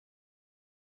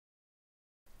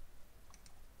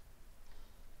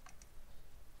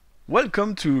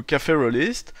Welcome to Café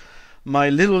Rolistes, my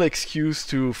little excuse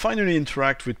to finally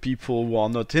interact with people who are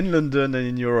not in London and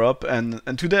in Europe. And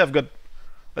today I've got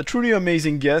a truly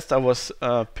amazing guest. I was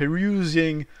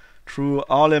perusing through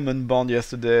Harlem Unbound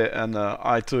yesterday, and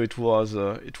I thought it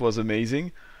was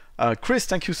amazing. Chris,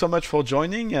 thank you so much for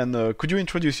joining. And could you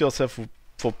introduce yourself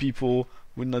for people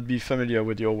who would not be familiar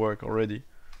with your work already?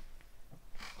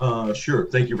 Sure.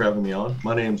 Thank you for having me on.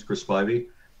 My name is Chris Spivey.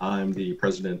 I'm the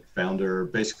president, founder,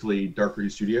 basically Dark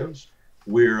Root Studios.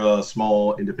 We're a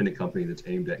small independent company that's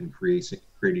aimed at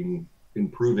improving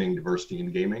diversity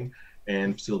in gaming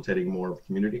and facilitating more of a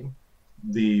community.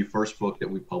 The first book that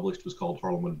we published was called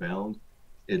Harlem Unbound.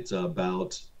 It's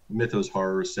about mythos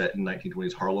horror set in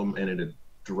 1920s Harlem, and it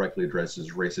directly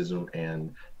addresses racism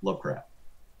and Lovecraft.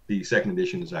 The second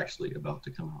edition is actually about to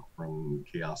come out from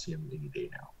Chaosium any day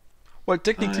now. Well,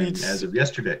 technically, And as of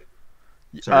yesterday,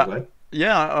 sorry, uh, go ahead.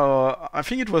 yeah, I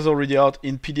think it was already out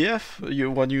in PDF.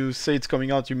 When you say it's coming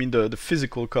out, you mean the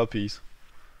physical copies.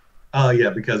 Yeah,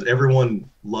 because everyone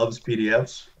loves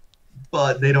PDFs,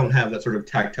 but they don't have that sort of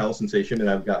tactile sensation. And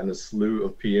I've gotten a slew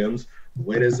of PMs.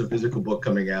 When is the physical book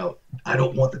coming out? I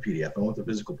don't want the PDF. I want the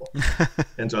physical book.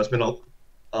 And so I spent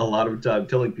a lot of time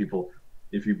telling people,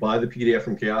 if you buy the PDF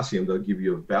from Chaosium, they'll give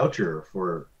you a voucher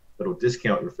that'll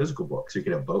discount your physical book, so you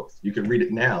can have both. You can read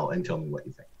it now and tell me what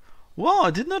you think. Wow,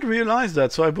 I did not realize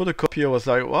that. So I bought a copy. I was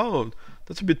like, wow,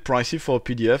 that's a bit pricey for a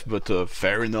PDF, but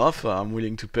fair enough. I'm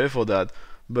willing to pay for that.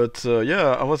 But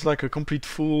yeah, I was like a complete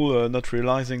fool, not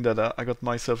realizing that I got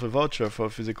myself a voucher for a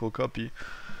physical copy.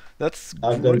 That's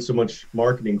I've done great. so much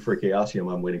marketing for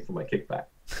Chaosium, I'm waiting for my kickback.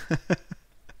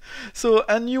 So,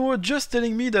 and you were just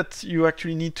telling me that you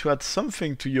actually need to add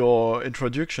something to your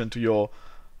introduction, to your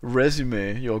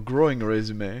resume, your growing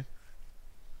resume.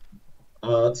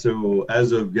 So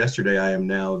as of yesterday, I am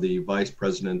now the vice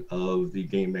president of the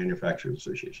Game Manufacturers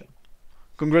Association.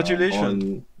 Congratulations.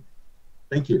 On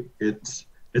Thank you. It's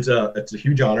a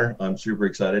huge honor. I'm super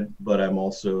excited, but I'm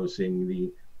also seeing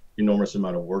the enormous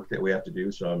amount of work that we have to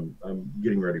do. So I'm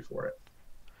getting ready for it.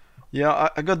 Yeah,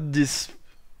 I got this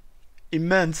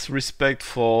immense respect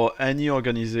for any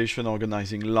organization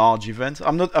organizing large events.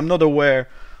 I'm not aware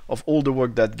of all the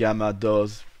work that Gamma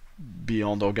does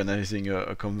beyond organizing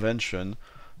a convention,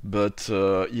 but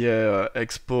yeah,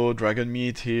 Expo, Dragon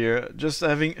Meet here, just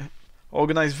having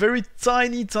organized very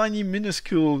tiny,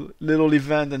 minuscule little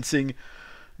event and seeing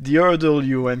the hurdle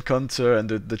you encounter and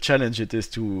the challenge it is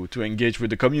to engage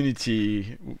with the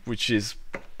community, which is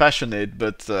passionate,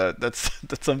 but that's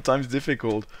sometimes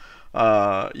difficult.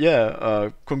 Yeah,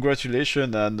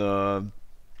 congratulations and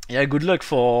yeah, good luck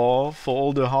for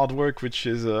all the hard work which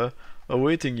is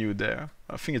awaiting you there.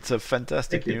 I think it's a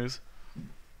fantastic Thank you. news.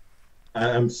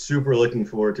 I'm super looking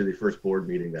forward to the first board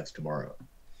meeting that's tomorrow.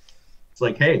 It's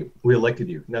like, hey, we elected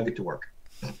you. Now get to work.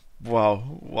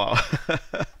 Wow, wow.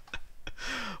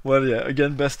 Well, yeah,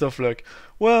 again, best of luck.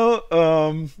 Well,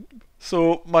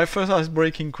 so my first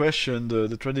ice-breaking question,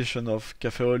 the tradition of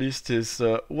Café Rolistes is,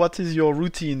 what is your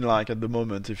routine like at the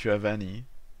moment, if you have any?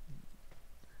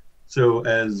 So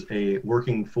as a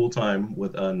working full time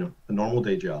with a normal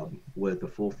day job with a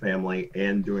full family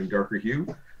and doing Darker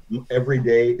Hue, every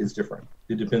day is different.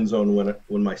 It depends on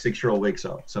when my 6-year-old wakes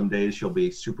up. Some days she'll be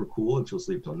super cool and she'll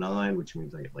sleep till 9, which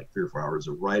means I get like 3 or 4 hours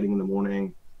of writing in the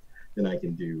morning. Then I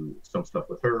can do some stuff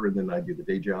with her, and then I do the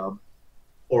day job.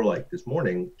 Or like this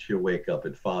morning, she'll wake up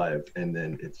at 5, and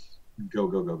then it's go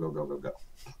go go go go go go.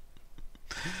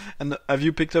 And have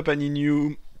you picked up any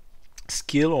new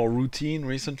skill or routine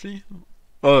recently?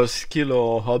 Skill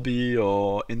or hobby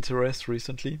or interest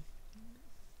recently?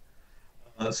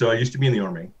 So I used to be in the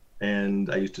army, and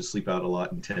I used to sleep out a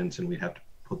lot in tents, and we'd have to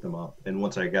put them up. And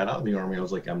once I got out of the army, I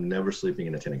was like, I'm never sleeping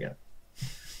in a tent again.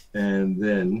 And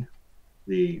then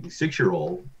the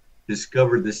 6-year-old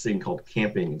discovered this thing called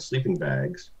camping and sleeping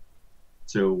bags.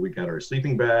 So we got our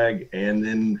sleeping bag, and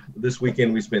then this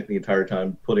weekend we spent the entire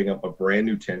time putting up a brand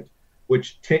new tent,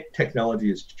 which technology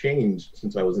has changed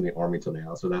since I was in the army till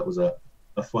now. So that was a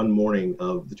fun morning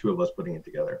of the two of us putting it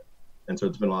together. And so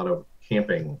it's been a lot of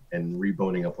camping and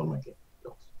reboning up on my game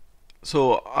skills.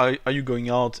 So are you going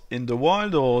out in the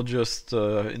wild or just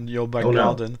in your back Oh no,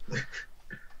 garden?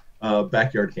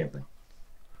 backyard camping.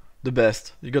 The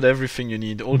best. You got everything you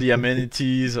need, all the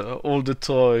amenities, all the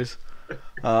toys.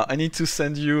 I need to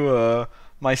send you.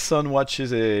 My son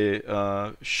watches a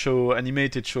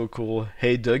animated show called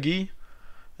Hey Dougie,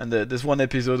 and there's one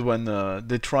episode when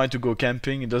they try to go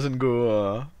camping. It doesn't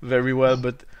go very well,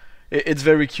 but It's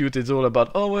very cute. It's all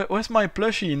about, oh, where's my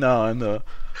plushie now? And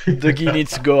Dougie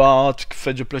needs to go out,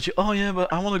 fetch a plushie. Oh yeah,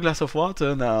 but I want a glass of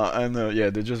water now. And yeah,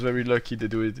 they're just very lucky they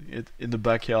do it in the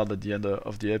backyard at the end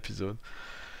of the episode. Yeah,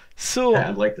 I So,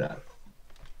 like that.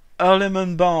 Harlem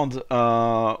Unbound,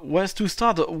 where's to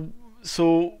start?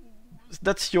 So,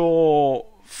 that's your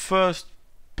first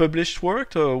published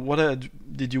work, or what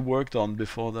did you worked on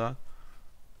before that?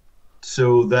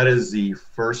 So that is the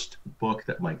first book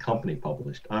that my company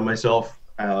published. I myself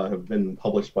have been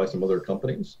published by some other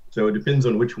companies. So it depends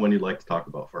on which one you'd like to talk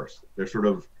about first. They're sort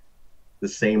of the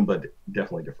same, but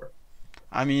definitely different.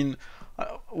 I mean,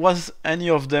 was any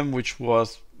of them which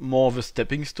was more of a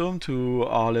stepping stone to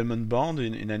Harlem Unbound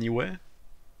in any way?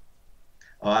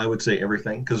 I would say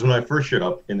everything, because when I first showed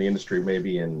up in the industry,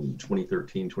 maybe in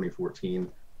 2013,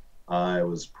 2014, I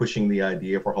was pushing the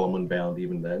idea for Harlem Unbound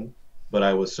even then, but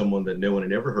I was someone that no one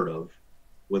had ever heard of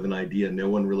with an idea no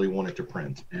one really wanted to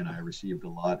print. And I received a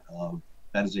lot of,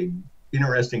 that is a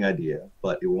interesting idea,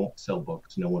 but it won't sell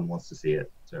books. No one wants to see it.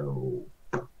 So,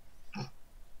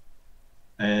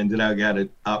 and then I got an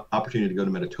opportunity to go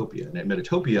to Metatopia. And at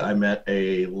Metatopia, I met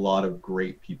a lot of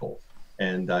great people.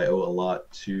 And I owe a lot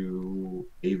to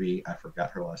Avi. I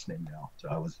forgot her last name now. So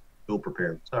I was ill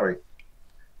prepared. Sorry.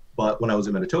 But when I was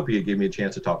in Metatopia, it gave me a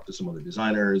chance to talk to some other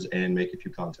designers and make a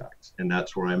few contacts. And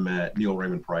that's where I met Neil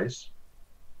Raymond Price,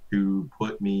 who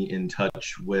put me in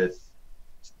touch with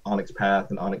Onyx Path.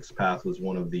 And Onyx Path was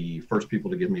one of the first people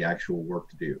to give me actual work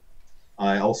to do.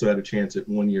 I also had a chance at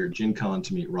one year at Gen Con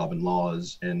to meet Robin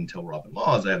Laws and tell Robin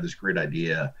Laws I have this great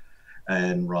idea.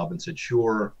 And Robin said,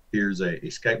 sure, here's a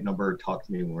Skype number, talk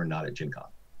to me when we're not at Gen Con.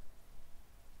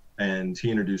 And he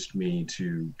introduced me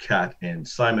to Kat and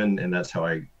Simon, and that's how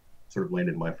I sort of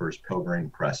landed my first Pelgrane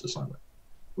Press assignment,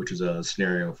 which is a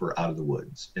scenario for Out of the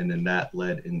Woods. And then that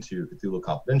led into Cthulhu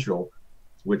Confidential,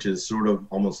 which is sort of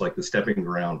almost like the stepping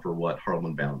ground for what Harlem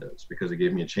Unbound is, because it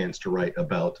gave me a chance to write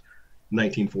about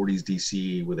 1940s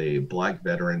DC with a Black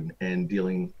veteran and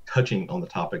touching on the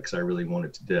topics I really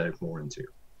wanted to dive more into.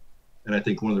 And I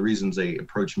think one of the reasons they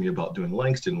approached me about doing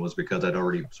Langston was because I'd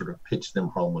already sort of pitched them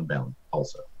Harlem Unbound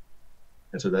also.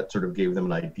 And so that sort of gave them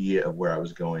an idea of where I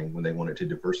was going when they wanted to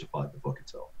diversify the book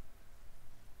itself.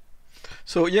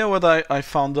 So yeah, what I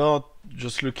found out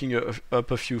just looking up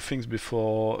a few things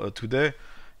before today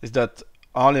is that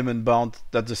Harlem Unbound,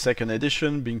 that's the second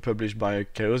edition being published by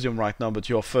Chaosium right now, but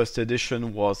your first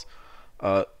edition was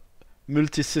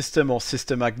multi-system or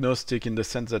system agnostic in the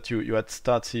sense that you had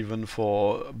stats even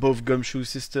for both Gumshoe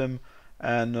system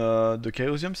and the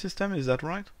Chaosium system, is that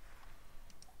right?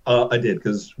 I did,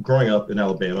 because growing up in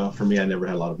Alabama, for me, I never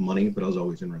had a lot of money, but I was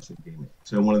always interested in gaming.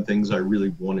 So one of the things I really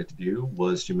wanted to do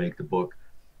was to make the book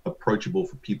approachable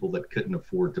for people that couldn't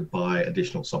afford to buy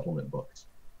additional supplement books.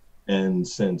 And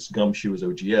since Gumshoe was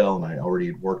OGL and I already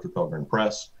had worked with Pelgrane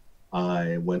Press,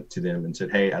 I went to them and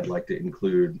said, hey, I'd like to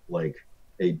include like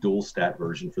a dual stat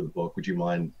version for the book. Would you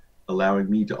mind allowing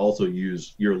me to also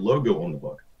use your logo on the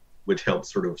book, which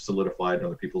helps sort of solidify in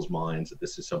other people's minds that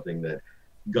this is something that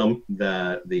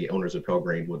that the owners of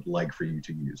Pelgrane would like for you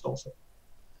to use also.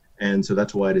 And so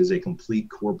that's why it is a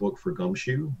complete core book for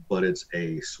Gumshoe, but it's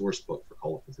a source book for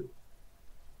Call of Cthulhu.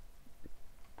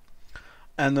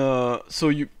 And so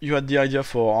you had the idea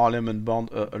for Harlem Unbound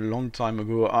a long time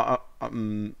ago.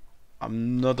 I'm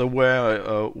not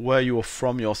aware where you're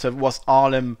from yourself. Was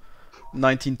Harlem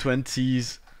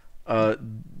 1920s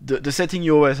the setting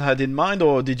you always had in mind,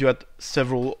 or did you have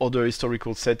several other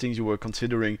historical settings you were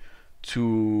considering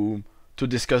to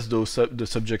discuss those the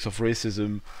subjects of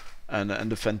racism and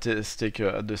the fantastic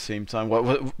at the same time?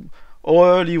 How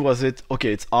early was it?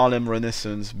 Okay, it's Harlem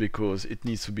Renaissance because it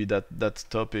needs to be that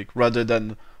topic rather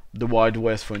than the Wild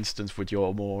West, for instance, with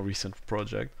your more recent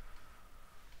project.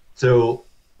 So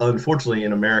unfortunately,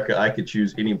 in America, I could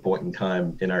choose any point in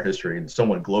time in our history and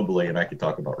somewhat globally, and I could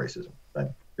talk about racism.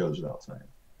 That goes without saying.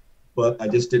 But I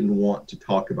just didn't want to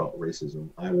talk about racism.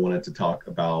 I wanted to talk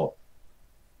about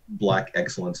Black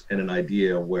excellence and an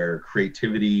idea where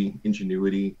creativity,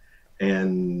 ingenuity,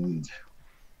 and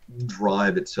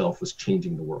drive itself was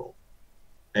changing the world.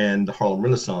 And the Harlem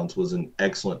Renaissance was an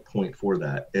excellent point for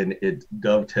that. And it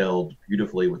dovetailed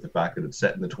beautifully with the fact that it's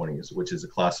set in the 20s, which is a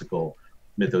classical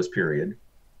mythos period.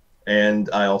 And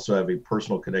I also have a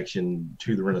personal connection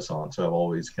to the Renaissance, so I've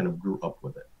always kind of grew up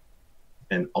with it.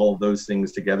 And all of those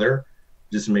things together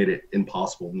just made it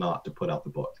impossible not to put out the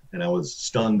book. And I was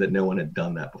stunned that no one had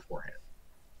done that beforehand.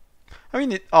 I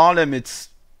mean, Harlem, it's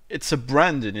a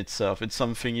brand in itself. It's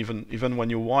something even when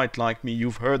you're white like me,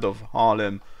 you've heard of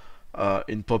Harlem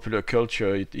in popular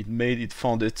culture. It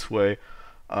found its way.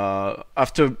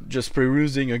 After just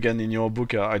perusing again in your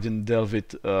book, I didn't delve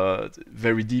it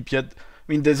very deep yet.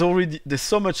 I mean, there's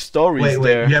so much stories Wait,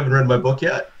 there. you haven't read my book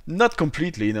yet? Not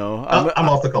completely, no. I'm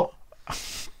off the call.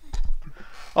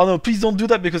 Oh no, please don't do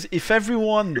that, because if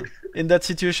everyone in that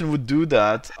situation would do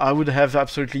that, I would have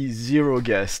absolutely zero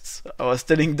guests. I was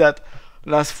telling that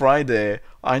last Friday.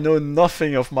 I know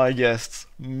nothing of my guests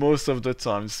most of the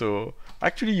time, so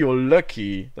actually you're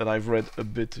lucky that I've read a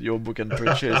bit your book and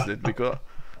purchased it, because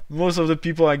most of the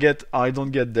people I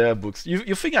don't get their books.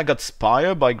 You think I got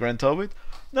Spire by Grant Howitt?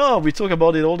 No, we talk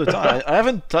about it all the time. I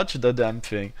haven't touched the damn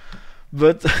thing.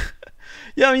 But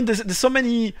yeah, I mean, there's so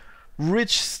many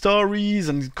rich stories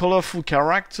and colorful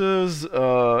characters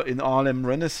in Harlem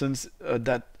Renaissance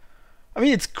that, I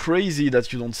mean, it's crazy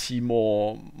that you don't see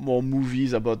more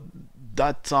movies about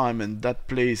that time and that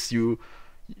place. You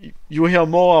hear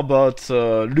more about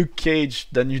Luke Cage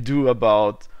than you do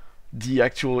about the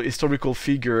actual historical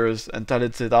figures and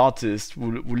talented artists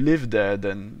who live there.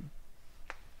 Then,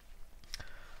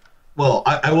 Well,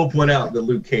 I will point out that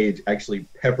Luke Cage actually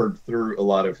peppered through a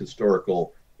lot of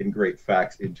historical and great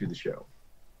facts into the show,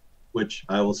 which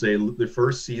I will say the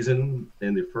first season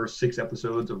and the first 6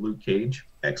 episodes of Luke Cage,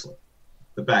 excellent.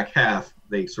 The back half,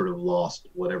 they sort of lost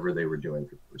whatever they were doing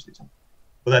for the first season.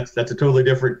 But that's a totally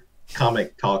different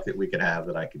comic talk that we could have,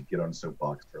 that I could get on a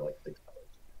soapbox for like 6 hours.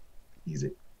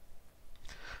 Easy.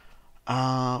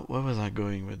 where was I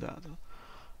going with that?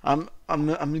 I'm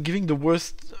giving the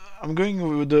worst. I'm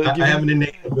going with the. I have an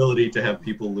innate ability to have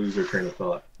people lose their train of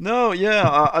thought. No,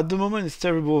 yeah. At the moment, it's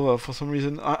terrible for some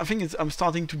reason. I think I'm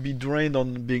starting to be drained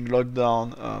on being locked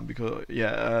down because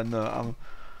yeah, and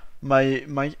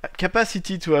my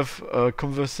capacity to have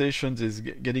conversations is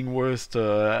getting worse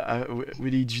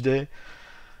with each day.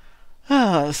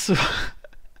 So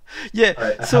yeah. All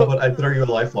right, So how about I throw you a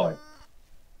lifeline?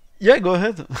 yeah, go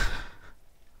ahead.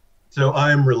 So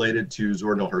I'm related to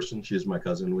Zora Neale Hurston. She is my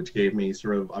cousin, which gave me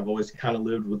sort of, I've always kind of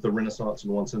lived with the Renaissance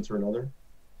in one sense or another,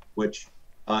 which,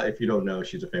 if you don't know,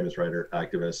 she's a famous writer,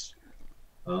 activist,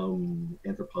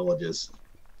 anthropologist,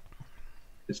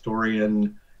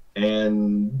 historian,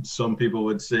 and some people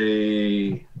would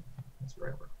say, that's the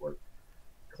right word for it,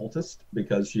 cultist,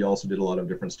 because she also did a lot of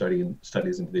different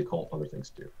studies into the occult and other things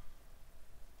too.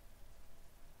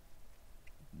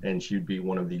 And she'd be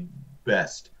one of the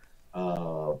best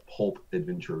pulp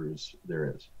adventurers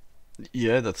there is.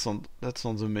 Yeah, that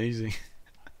sounds amazing.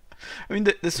 I mean,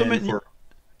 there's so many.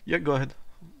 Yeah, go ahead.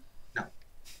 No.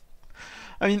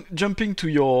 I mean, jumping to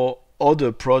your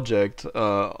other project,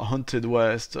 Haunted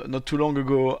West. Not too long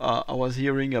ago, I was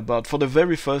hearing about, for the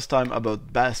very first time,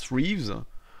 about Bass Reeves.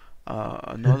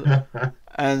 Another,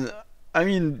 and I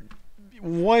mean,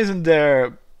 why isn't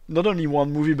there not only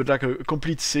one movie but like a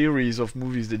complete series of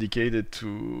movies dedicated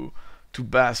to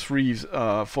Bass Reeves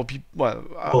for people?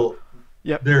 Well,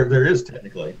 yeah, there is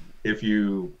technically, if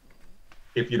you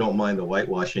don't mind the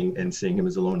whitewashing and seeing him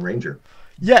as a Lone Ranger.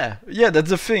 Yeah, that's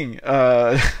the thing.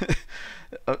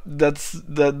 That's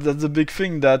a big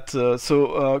thing.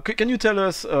 Can you tell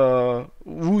us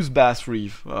who's Bass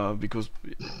Reeves? Because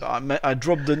I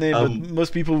dropped the name, but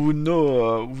most people would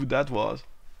know who that was.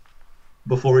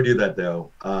 Before we do that,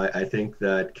 though, I think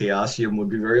that Chaosium would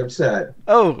be very upset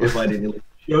if I didn't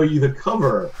show you the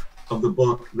cover of the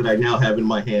book that I now have in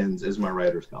my hands as my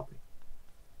writer's copy.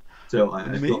 So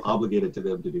I feel obligated to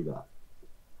them to do that.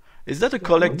 Is that a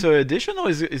collector edition, or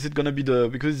is it going to be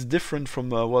because it's different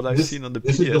from what I've seen on the PDF?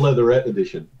 This is the leatherette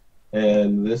edition,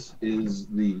 and this is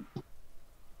the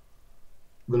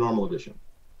normal edition.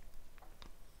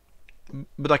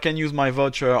 But I can use my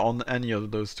voucher on any of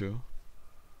those two.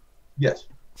 Yes,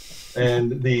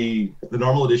 and the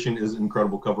normal edition is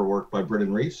incredible cover work by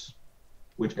Brendan Reese,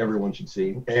 which everyone should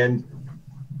see. And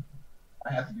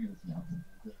I have to do this now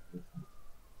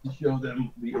to show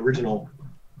them the original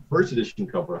first edition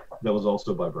cover that was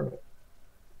also by Brendan.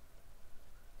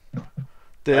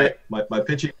 Right, my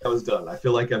pitching was done. I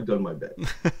feel like I've done my bit.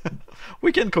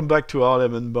 We can come back to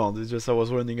Harlem Unbound. It's just I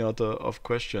was running out of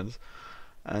questions.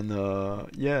 And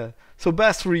yeah, so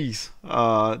Bass Reeves,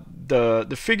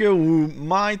 the figure who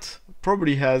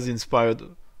probably has inspired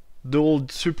the old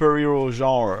superhero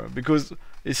genre, because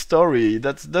his story,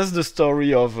 that's the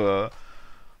story of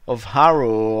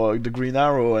Arrow, the Green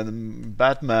Arrow, and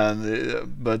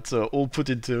Batman, but all put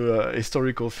into a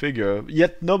historical figure.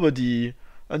 Yet nobody,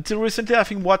 until recently, I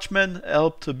think Watchmen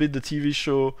helped a bit the TV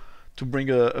show to bring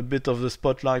a bit of the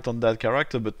spotlight on that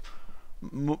character, but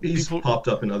he's popped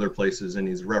up in other places and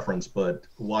he's referenced, but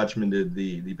Watchmen did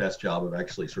the best job of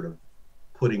actually sort of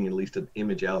putting at least an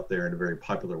image out there in a very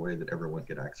popular way that everyone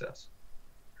could access.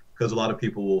 because a lot of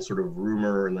people will sort of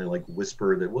rumor and they like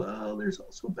whisper that, well, there's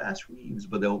also Bass Reeves,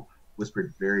 but they'll whisper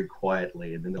it very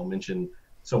quietly, and then they'll mention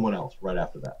someone else right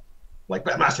after that, like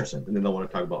Bat Masterson, and then they'll want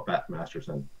to talk about Bat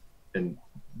Masterson and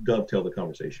dovetail the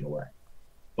conversation away.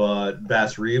 But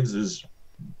Bass Reeves is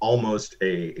almost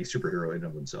a superhero in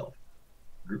of himself.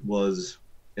 Was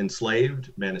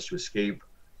enslaved, managed to escape,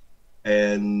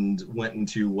 and went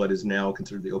into what is now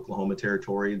considered the Oklahoma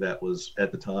Territory that was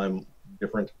at the time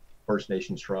different First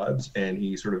Nations tribes, and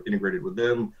he sort of integrated with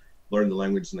them, learned the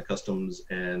language and the customs,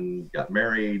 and got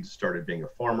married, started being a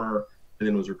farmer, and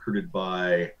then was recruited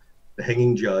by the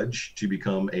hanging judge to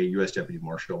become a U.S. Deputy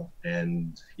Marshal,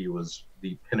 and he was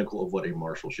the pinnacle of what a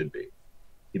marshal should be.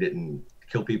 He didn't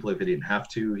kill people if he didn't have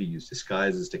to. He used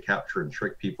disguises to capture and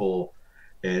trick people,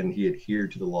 and he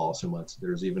adhered to the law so much.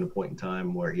 There was even a point in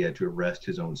time where he had to arrest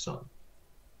his own son.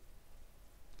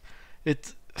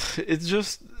 It it's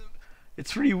just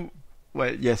it's really,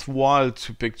 well, yes, wild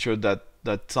to picture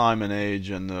that time and age,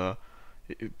 and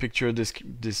picture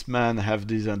this man have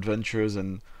these adventures,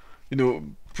 and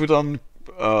put on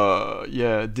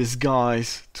yeah,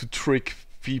 disguise to trick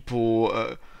people.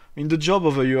 I mean, the job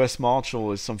of a U.S.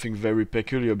 Marshal is something very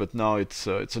peculiar, but now it's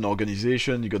an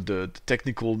organization. You got the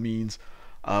technical means.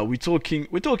 We're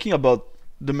talking about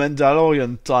the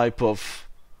Mandalorian type of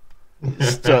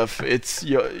stuff. It's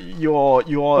you're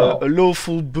a Well,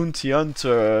 lawful bounty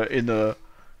hunter in a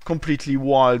completely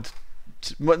wild,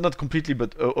 well, not completely,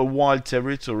 but a wild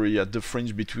territory at the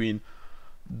fringe between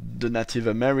the Native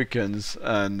Americans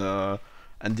and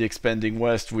the expanding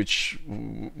West, which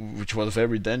was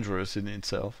very dangerous in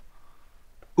itself.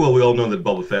 well, we all know that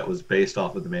Boba Fett was based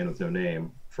off of the Man with No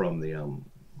Name from the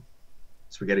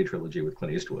Spaghetti trilogy with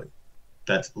Clint Eastwood.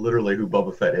 That's literally who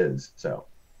Boba Fett is. So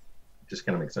it just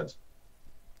kind of makes sense.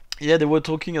 Yeah, they were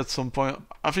talking at some point.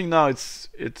 I think now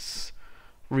it's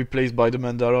replaced by the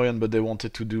Mandalorian, but they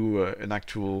wanted to do an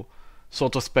actual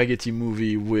sort of spaghetti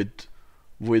movie with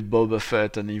Boba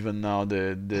Fett, and even now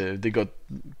they got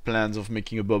plans of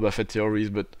making a Boba Fett theories,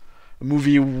 but a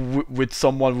movie with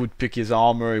someone would pick his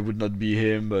armor, it would not be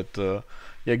him, but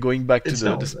yeah, going back to It's the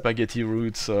not worth it. spaghetti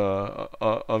roots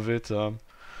of it.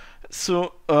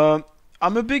 So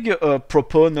I'm a big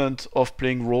proponent of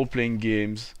playing role-playing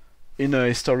games in a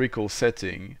historical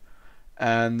setting,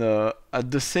 and at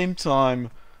the same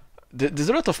time, there's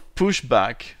a lot of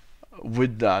pushback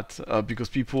with that because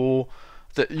people.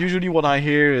 Usually, what I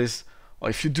hear is,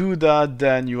 if you do that,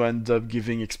 then you end up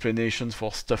giving explanations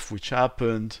for stuff which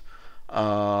happened,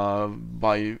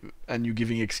 and you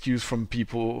giving excuse from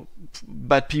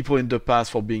bad people in the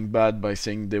past for being bad by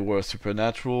saying they were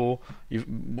supernatural.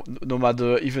 No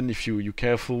matter, even if you're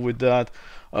careful with that,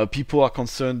 people are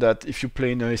concerned that if you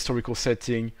play in a historical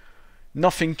setting,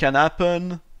 nothing can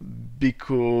happen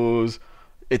because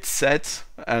it's set,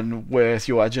 and whereas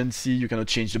your agency, you cannot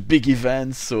change the big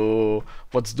events, so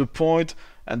what's the point?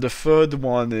 And the third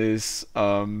one is,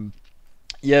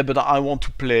 yeah, but I want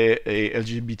to play a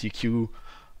LGBTQ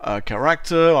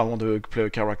character, I want to play a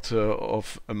character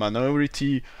of a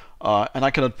minority, and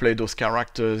I cannot play those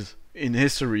characters in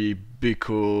history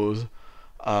because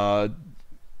to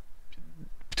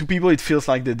people it feels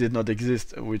like they did not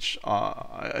exist, which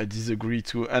I disagree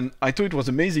to. And I thought it was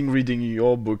amazing reading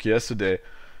your book yesterday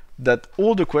that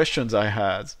all the questions I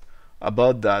had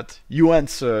about that you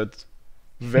answered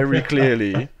very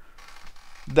clearly.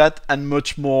 That and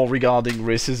much more regarding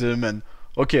racism and,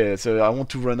 okay, so I want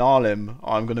to run Harlem,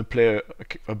 I'm gonna play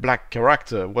a black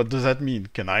character. What does that mean?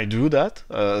 Can I do that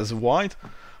as a white?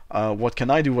 What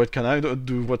can I do? What can I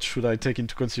do? What should I take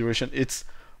into consideration? It's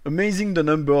amazing the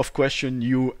number of questions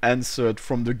you answered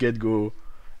from the get-go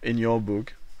in your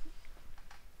book.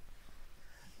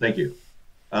 Thank you.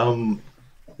 Um,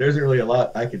 there isn't really a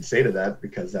lot I could say to that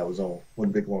because that was all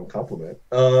one big long compliment.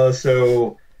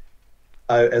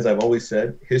 As I've always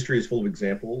said, history is full of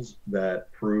examples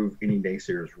that prove any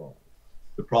naysayers wrong.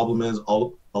 The problem is a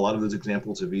lot of those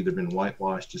examples have either been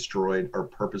whitewashed, destroyed, or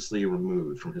purposely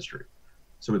removed from history.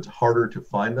 So it's harder to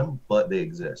find them, but they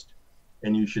exist.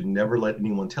 And you should never let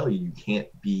anyone tell you you can't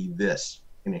be this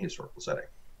in a historical setting.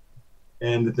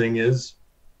 And the thing is,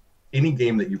 any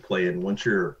game that you play in, once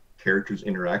your characters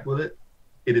interact with it,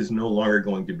 it is no longer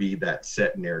going to be that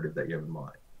set narrative that you have in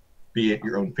mind. Be it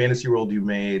your own fantasy world you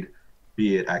made,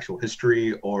 be it actual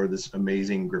history, or this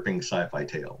amazing, gripping sci-fi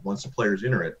tale. Once the players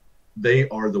enter it, they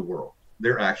are the world.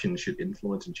 Their actions should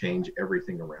influence and change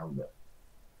everything around them.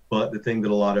 But the thing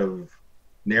that a lot of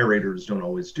narrators don't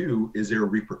always do is there are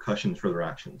repercussions for their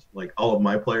actions. Like, all of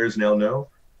my players now know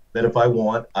that if I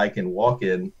want, I can walk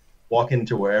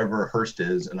into wherever Hearst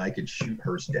is, and I could shoot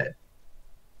Hearst dead.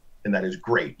 And that is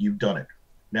great. You've done it.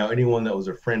 Now, anyone that was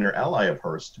a friend or ally of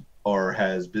Hearst or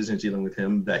has business dealing with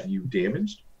him that you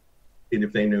damaged, and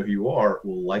if they know who you are,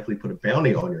 will likely put a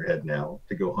bounty on your head now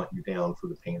to go hunt you down for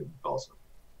the pain that you caused them.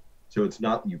 So it's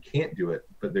not that you can't do it,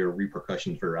 but there are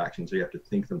repercussions for your actions. So you have to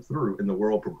think them through, and the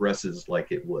world progresses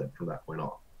like it would from that point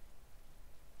on.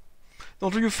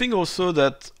 Don't you think also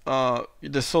that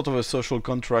there's sort of a social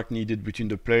contract needed between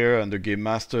the player and the game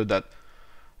master that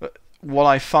what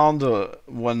I found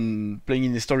when playing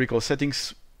in historical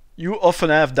settings, you often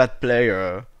have that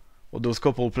player or those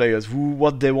couple players who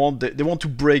what they want to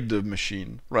break the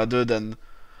machine rather than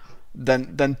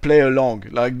play along.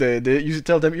 Like you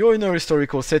tell them you're in a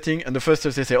historical setting, and the first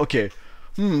time they say, okay,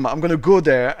 I'm gonna go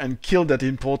there and kill that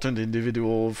important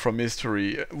individual from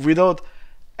history without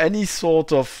any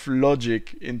sort of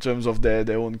logic in terms of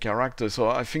their own character. So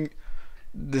I think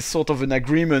there's sort of an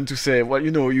agreement to say, well,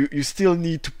 you still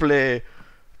need to play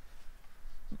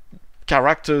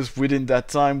characters within that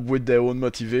time with their own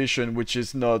motivation, which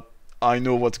is not, I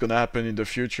know what's going to happen in the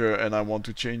future and I want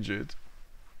to change it.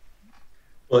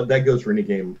 Well, that goes for any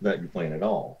game that you're playing at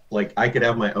all. Like, I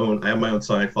have my own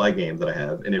sci-fi game that I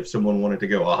have, and if someone wanted to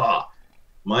go, aha,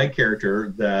 my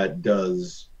character that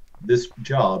does this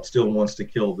job still wants to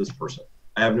kill this person.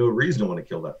 I have no reason to want to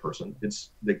kill that person. It's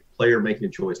the player making a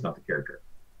choice, not the character.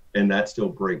 And that still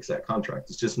breaks that contract.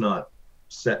 It's just not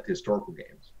set historical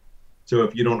games. So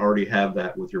if you don't already have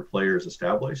that with your players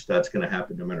established, that's going to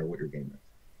happen no matter what your game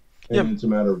is. And It's a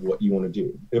matter of what you want to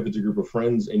do. If it's a group of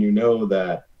friends and you know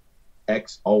that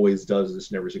X always does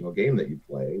this in every single game that you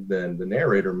play, then the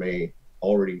narrator may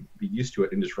already be used to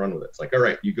it and just run with it. It's like, all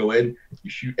right, you go in, you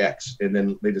shoot X, and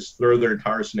then they just throw their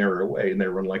entire scenario away and they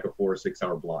run like a 4 or 6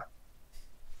 hour block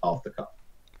off the cuff,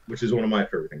 which is one of my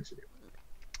favorite things to do.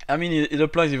 I mean, it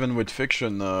applies even with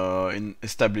fiction in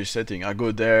established setting. I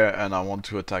go there and I want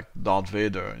to attack Darth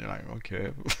Vader, and you're like,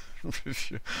 okay,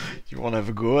 if you want to have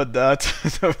a go at that,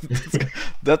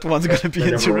 that one's gonna be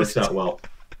that interesting. never works out well.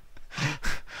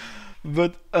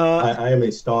 But I am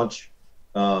a staunch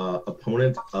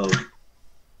opponent of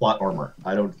plot armor.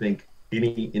 I don't think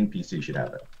any NPC should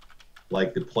have it.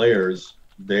 Like, the players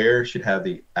there should have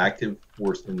the active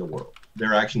force in the world.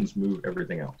 Their actions move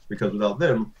everything else, because without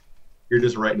them, you're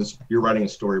writing a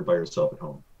story by yourself at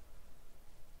home.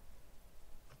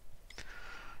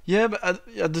 yeah, but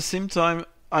at the same time,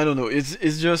 I don't know.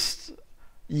 It's just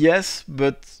yes,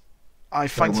 but I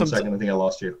find One second, I think I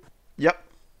lost you. Yep.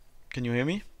 Can you hear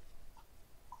me?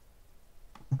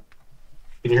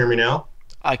 Can you hear me now?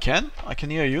 I can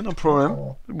hear you, no problem.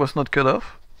 Oh. It was not cut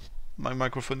off. My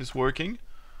microphone is working.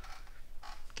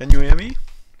 Can you hear me?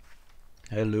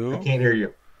 Hello? I can't hear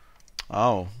you.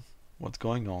 Oh, what's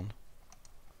going on?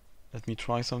 Let me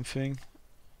try something.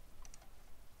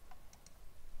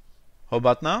 How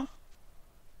about now?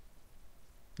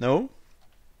 No?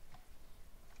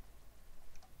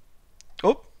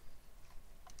 Oh!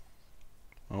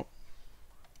 Oh.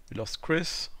 We lost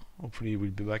Chris. Hopefully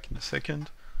we'll be back in a second.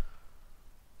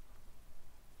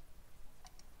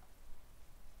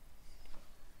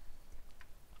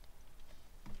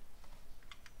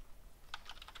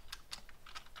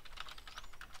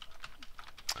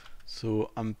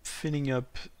 So I'm filling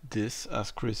up this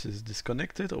as Chris is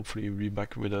disconnected. Hopefully he'll be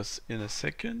back with us in a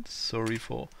second. Sorry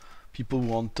for people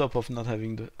who are on top of not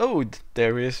having the... Oh,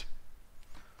 there he is.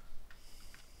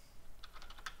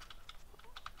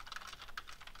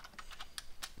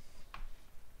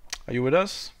 Are you with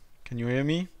us? Can you hear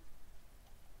me?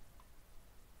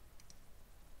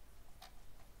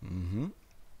 Mm-hmm.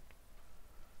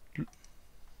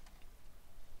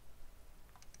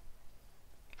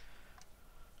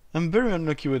 I'm very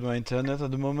unlucky with my internet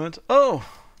at the moment. Oh!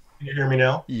 Can you hear me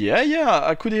now? Yeah,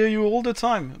 I could hear you all the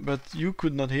time, but you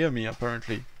could not hear me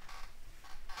apparently.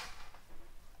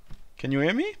 Can you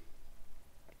hear me?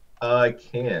 I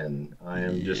can. I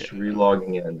am just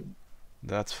relogging in.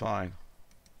 That's fine.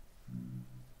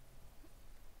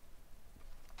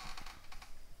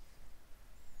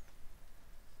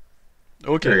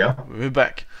 Okay, There you go. we're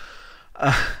back.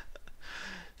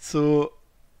 So,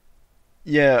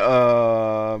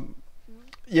 yeah,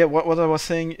 what I was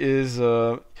saying is,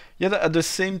 at the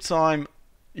same time,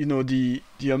 the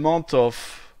amount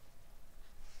of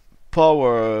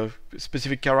power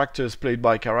specific characters played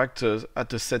by characters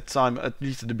at a set time, at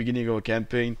least at the beginning of a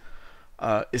campaign,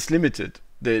 is limited.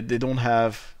 They don't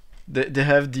have they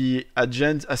have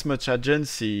as much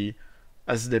agency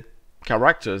as the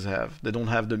characters have. They don't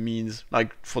have the means.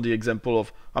 Like, for the example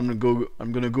of I'm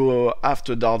gonna go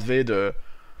after Darth Vader.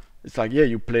 It's like, yeah,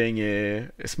 you're playing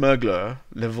a smuggler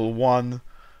level 1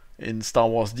 in Star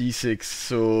Wars D6,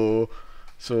 so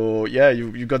So yeah,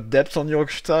 you got depth on your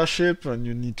starship, and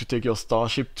you need to take your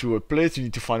starship to a place. You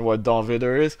need to find where Darth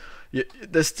Vader is.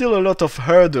 There's still a lot of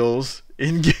hurdles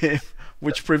in game,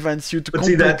 which prevents you to But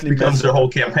see, that completely becomes mess their with whole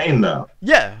it. campaign, though.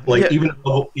 Yeah, Like yeah,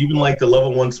 even like the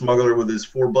level 1 smuggler with his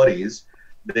 4 buddies,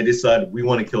 they decide we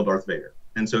want to kill Darth Vader,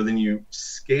 and so then you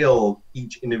scale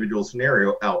each individual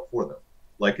scenario out for them.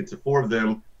 Like it's the 4 of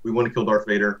them. We want to kill Darth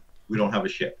Vader. We don't have a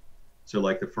ship, so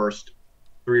like the first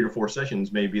 3 to 4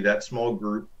 sessions may be that small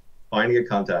group finding a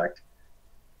contact,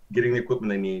 getting the equipment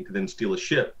they need to then steal a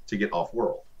ship to get off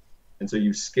world. And so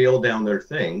you scale down their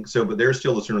thing. So, but they're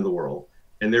still the center of the world,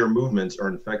 and their movements are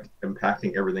in fact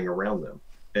impacting everything around them.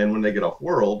 And when they get off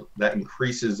world, that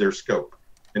increases their scope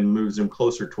and moves them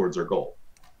closer towards their goal.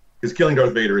 Because killing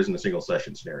Darth Vader isn't a single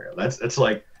session scenario. That's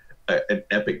like an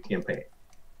epic campaign.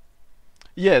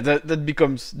 yeah. That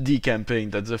becomes the campaign.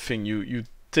 That's the thing. You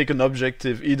take an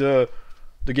objective. Either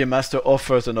the game master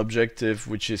offers an objective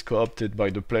which is co-opted by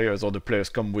the players, or the players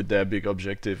come with their big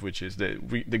objective, which is they're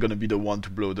gonna be the one to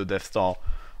blow the Death Star,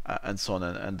 and so on.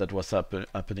 And that was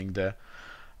happening there.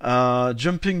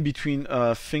 Jumping between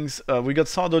things, we got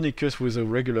Sardonicus, who is a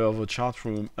regular of the chat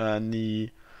room, and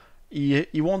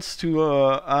he wants to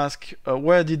ask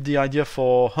where did the idea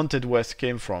for Haunted West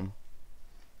came from?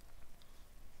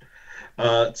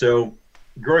 So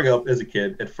growing up as a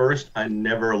kid, at first I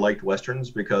never liked Westerns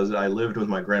because I lived with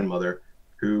my grandmother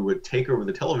who would take over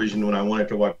the television when I wanted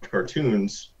to watch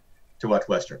cartoons to watch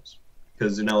Westerns.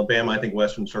 Because in Alabama, I think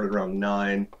Westerns started around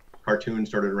 9, cartoons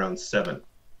started around 7.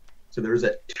 So there was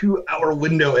a 2-hour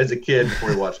window as a kid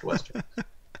before we watched Westerns.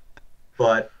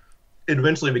 But it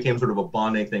eventually became sort of a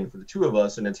bonding thing for the 2 of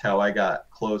us, and it's how I got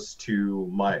close to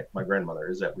my grandmother,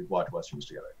 is that we'd watch Westerns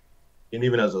together. And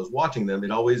even as I was watching them,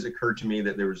 it always occurred to me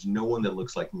that there was no one that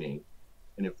looks like me.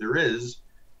 And if there is,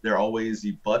 they're always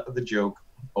the butt of the joke,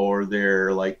 or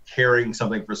they're like carrying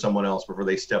something for someone else before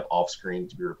they step off screen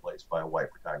to be replaced by a white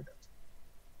protagonist.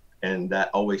 And that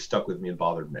always stuck with me and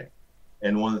bothered me.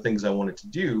 And one of the things I wanted to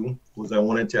do was I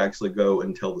wanted to actually go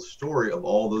and tell the story of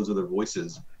all those other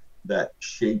voices that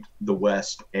shaped the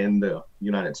West and the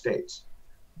United States,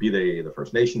 be they the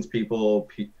First Nations people,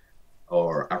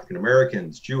 or African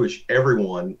Americans, Jewish,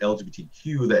 everyone,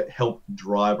 LGBTQ, that helped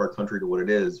drive our country to what it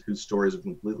is, whose stories have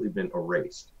completely been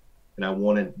erased. And I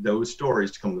wanted those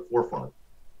stories to come to the forefront,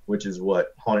 which is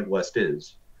what Haunted West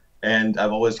is. And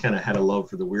I've always kind of had a love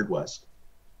for the Weird West,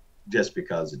 just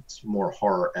because it's more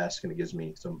horror-esque and it gives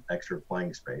me some extra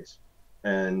playing space.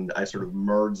 And I sort of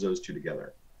merged those 2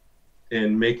 together.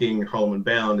 And making Harlem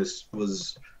Unbound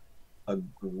was a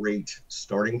great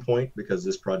starting point, because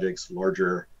this project's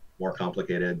larger, more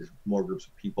complicated, more groups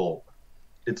of people.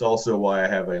 It's also why I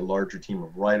have a larger team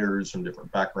of writers from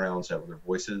different backgrounds, have their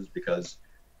voices, because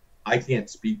I can't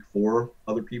speak for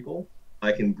other people.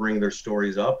 I can bring their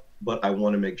stories up, but I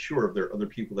want to make sure if there are other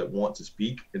people that want to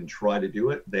speak and try to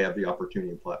do it, they have the opportunity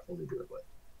and platform to do it with.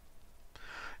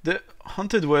 The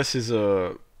Haunted West is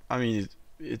I mean,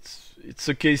 it's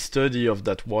a case study of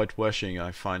that whitewashing, I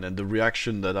find, and the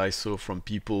reaction that I saw from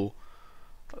people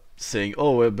saying,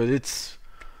 "Oh, well, but it's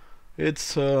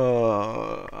it's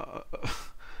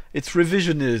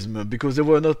revisionism because there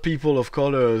were not people of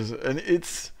colors," and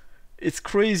it's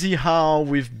crazy how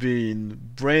we've been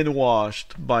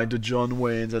brainwashed by the John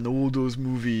Waynes and all those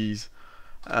movies,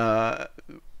 uh,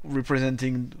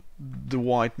 representing the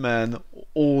white man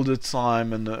all the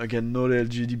time, and again, no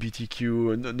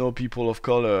LGBTQ and no people of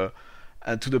color,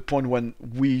 and to the point when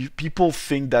people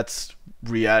think that's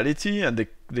reality, and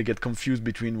they get confused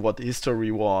between what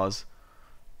history was,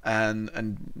 and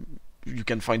you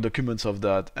can find documents of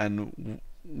that, and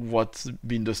what's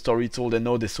been the story told, and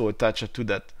now they're so attached to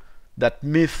that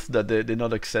myth that they're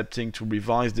not accepting to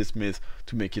revise this myth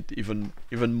to make it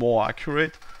even more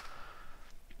accurate.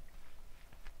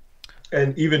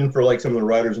 And even for like some of the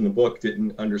writers in the book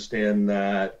didn't understand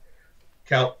that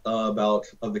about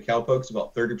of the cowpokes,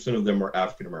 about 30% of them were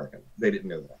African American. They didn't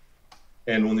know that.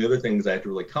 And one of the other things I had to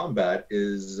really combat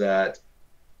is that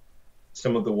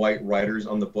some of the white writers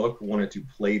on the book wanted to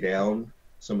play down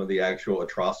some of the actual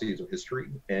atrocities of history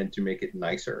and to make it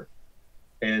nicer.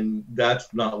 And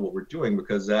that's not what we're doing,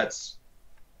 because that's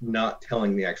not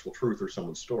telling the actual truth or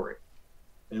someone's story.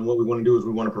 And what we want to do is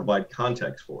we want to provide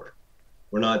context for it.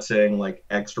 We're not saying like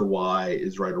X or Y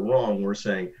is right or wrong. We're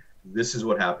saying this is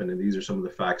what happened and these are some of the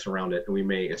facts around it. And we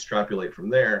may extrapolate from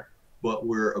there, but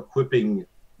we're equipping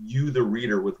you, the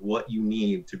reader, with what you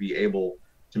need to be able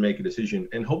to make a decision,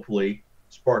 and hopefully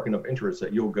spark enough interest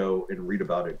that you'll go and read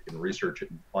about it and research it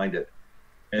and find it,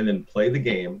 and then play the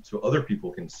game so other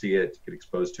people can see it, get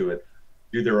exposed to it,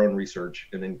 do their own research,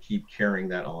 and then keep carrying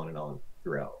that on and on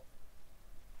throughout.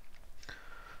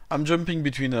 I'm jumping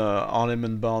between Harlem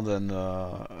Unbound and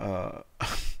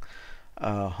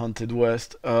Haunted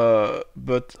West.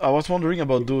 But I was wondering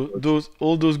about those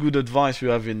all those good advice you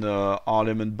have in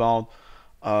Harlem Unbound.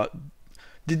 Uh,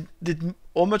 did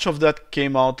how much of that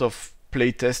came out of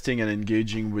playtesting and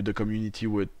engaging with the community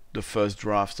with the first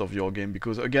drafts of your game?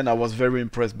 Because again, I was very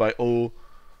impressed by how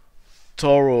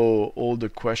thorough all the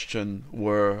question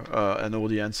were and all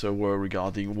the answer were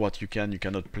regarding what you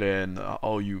cannot play and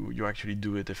how you actually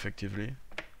do it effectively.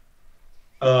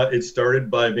 It started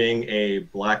by being a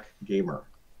black gamer,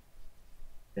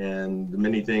 and the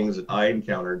many things that I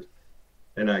encountered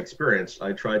and I experienced,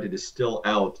 I tried to distill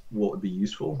out what would be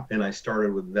useful, and I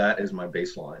started with that as my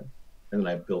baseline, and then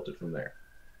I built it from there.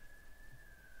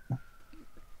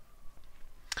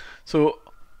 So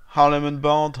Harlem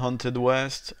Unbound, Haunted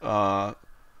West, do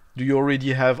you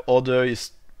already have other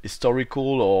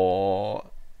historical or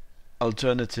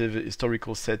alternative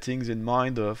historical settings in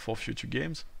mind for future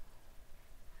games?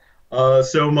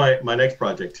 So my next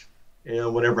project,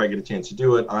 whenever I get a chance to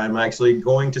do it, I'm actually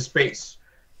going to space.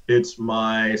 It's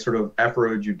my sort of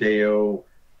Afro-Judeo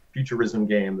futurism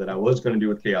game that I was going to do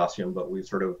with Chaosium, but we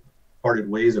sort of parted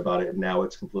ways about it, and now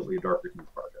it's completely a Dark Refuge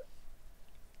project.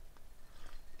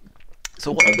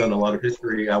 So I've done a lot of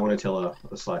history. I want to tell a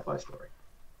sci-fi story.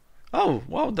 oh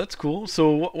wow, that's cool.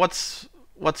 So what's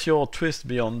your twist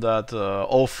beyond that?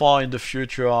 How far in the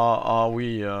future are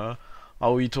we? Are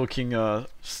we talking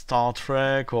Star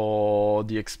Trek or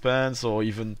The Expanse or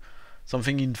even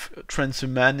something in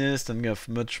transhumanist and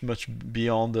much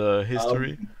beyond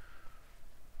history?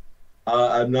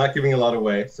 Um, I'm not giving a lot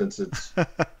away since it's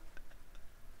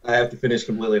I have to finish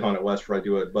completely Haunted West before I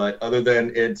do it. But other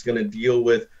than it's going to deal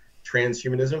with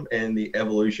transhumanism and the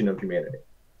evolution of humanity.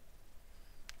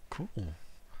 Cool.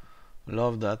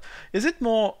 Love that. Is it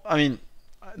more? I mean,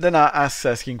 then I ask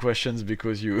asking questions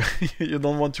because you you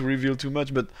don't want to reveal too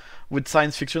much. But with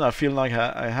science fiction, I feel like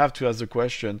I have to ask the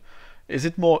question: is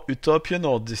it more utopian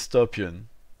or dystopian?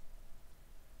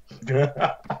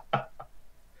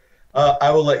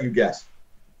 I will let you guess.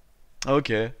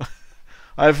 Okay,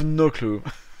 I have no clue,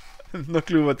 no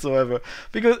clue whatsoever.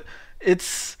 Because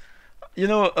it's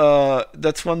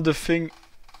that's one the thing.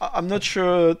 I'm not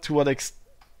sure to what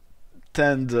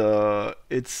extent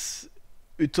it's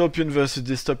utopian versus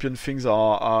dystopian things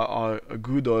are a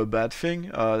good or a bad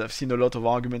thing. I've seen a lot of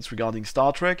arguments regarding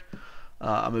Star Trek.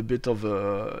 I'm a bit of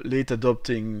a late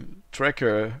adopting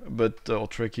Trekker, but or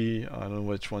Trekkie. I don't know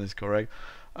which one is correct.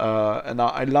 And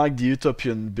I like the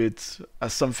utopian bit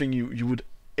as something you would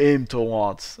aim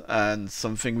towards and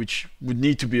something which would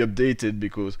need to be updated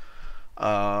because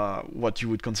what you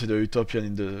would consider utopian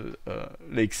in the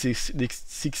late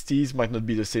 60s might not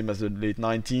be the same as the late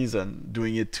 90s, and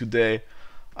doing it today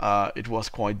it was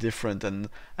quite different. And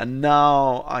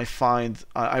now I find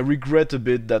I regret a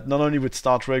bit that not only with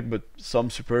Star Trek but some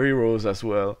superheroes as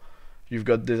well, you've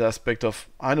got this aspect of,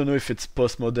 I don't know if it's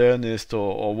postmodernist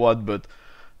or what, but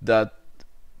that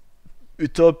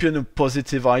utopian and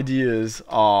positive ideas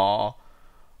are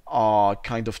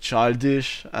kind of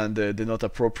childish and they're not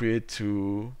appropriate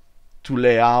to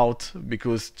lay out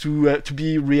because to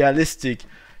be realistic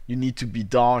you need to be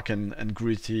dark and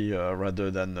gritty rather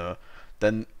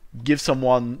than give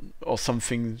someone or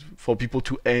something for people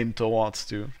to aim towards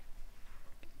too.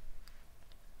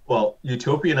 Well,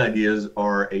 utopian ideas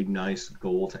are a nice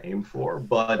goal to aim for,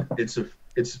 but it's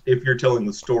if you're telling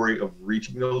the story of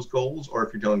reaching those goals or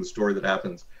if you're telling the story that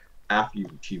happens after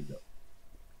you've achieved them.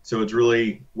 So it's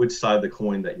really which side of the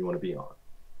coin that you want to be on.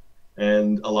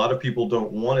 And a lot of people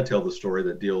don't want to tell the story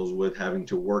that deals with having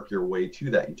to work your way to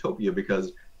that utopia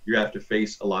because you have to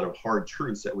face a lot of hard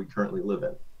truths that we currently live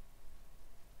in.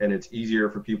 And it's easier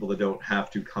for people that don't have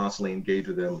to constantly engage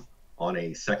with them on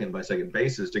a second by second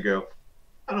basis to go,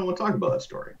 I don't want to talk about that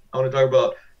story. I want to talk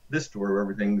about this story where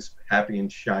everything's happy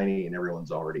and shiny and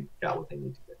everyone's already got what they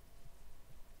need to get.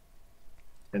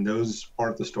 And those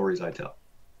aren't the stories I tell.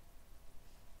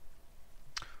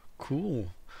 Cool.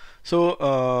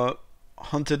 So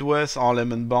Haunted West,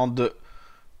 Harlem Unbound,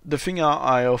 the thing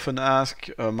I often ask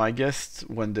my guests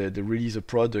when they release a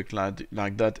product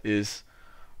like that is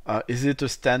it a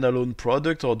standalone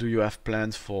product or do you have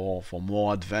plans for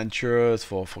more adventures,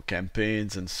 for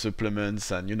campaigns and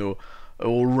supplements and a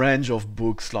whole range of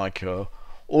books like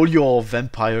all your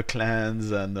vampire clans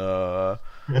and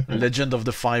Legend of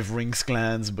the Five Rings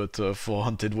clans, but for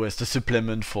Haunted West, a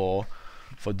supplement for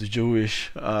the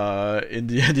Jewish in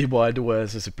the Wild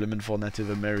West, a supplement for Native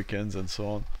Americans, and so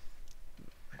on.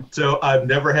 So I've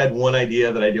never had one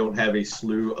idea that I don't have a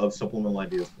slew of supplemental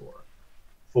ideas for.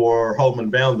 For Harlem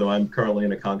Unbound, though, I'm currently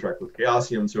in a contract with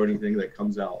Chaosium, so anything that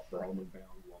comes out for Harlem Unbound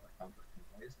while that contract is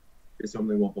in place, is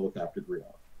something we'll both have to agree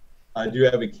on. I do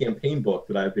have a campaign book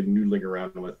that I've been noodling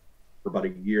around with for about a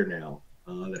year now.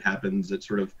 That happens. It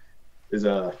sort of is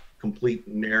a complete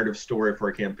narrative story for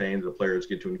a campaign that the players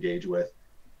get to engage with.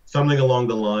 Something along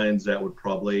the lines that would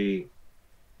probably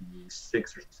be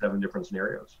 6 or 7 different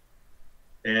scenarios.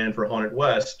 And for Haunted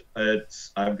West,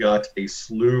 I've got a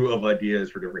slew of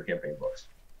ideas for different campaign books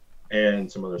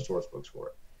and some other source books for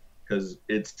it, because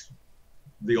it's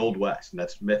the Old West, and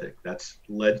that's mythic. That's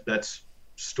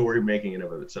story making in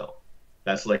and of itself.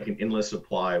 That's like an endless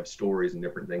supply of stories and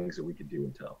different things that we could do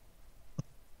and tell.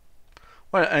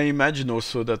 Well, I imagine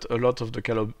also that a lot of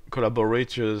the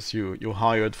collaborators you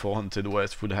hired for Haunted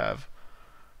West would have.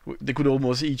 They could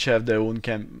almost each have their own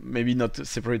maybe not a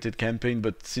separated campaign,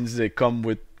 but since they come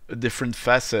with a different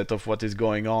facet of what is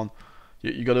going on,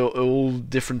 you got a whole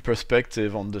different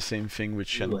perspective on the same thing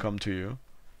which can come to you.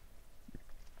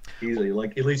 Easily,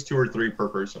 like at least 2 or 3 per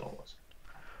person almost.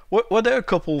 What are a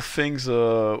couple things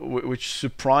which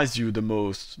surprised you the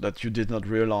most that you did not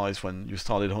realize when you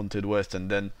started Haunted West,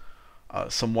 and then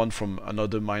someone from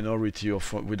another minority or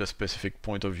with a specific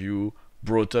point of view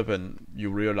brought up and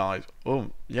you realize, oh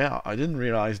yeah, I didn't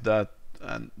realize that,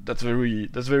 and that's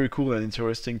very cool and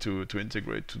interesting to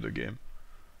integrate to the game.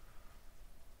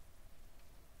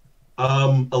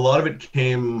 A lot of it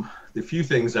came, the few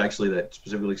things actually that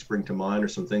specifically spring to mind are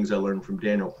some things I learned from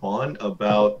Daniel Kwan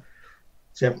about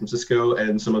San Francisco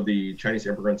and some of the Chinese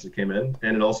immigrants that came in,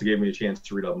 and it also gave me a chance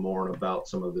to read up more about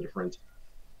some of the different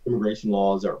immigration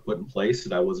laws that were put in place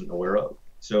that I wasn't aware of.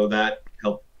 So that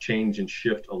helped change and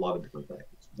shift a lot of different things.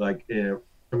 Like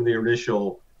from the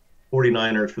initial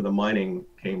 49ers for the mining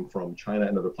came from China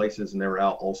and other places, and they were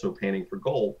out also panning for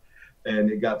gold. And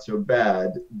it got so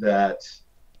bad that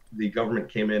the government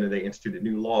came in and they instituted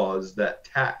new laws that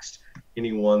taxed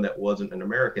anyone that wasn't an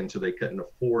American, so they couldn't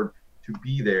afford to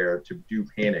be there to do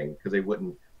panning because they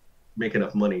wouldn't make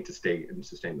enough money to stay and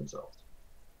sustain themselves.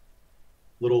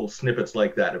 Little snippets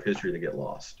like that of history that get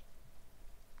lost.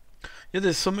 Yeah,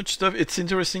 there's so much stuff. It's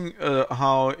interesting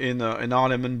how in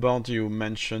Harlem Unbound you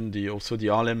mentioned also the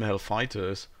Harlem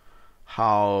Hellfighters,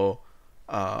 how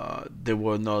they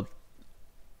were not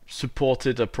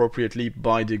supported appropriately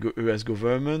by the US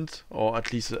government, or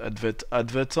at least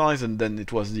advertised, and then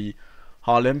it was the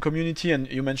Harlem community. And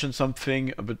you mentioned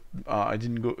something, but I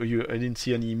didn't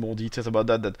see any more details about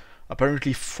that. That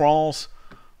apparently France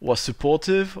was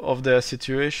supportive of their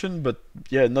situation, but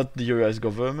yeah, not the US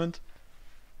government.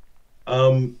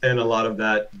 And a lot of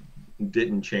that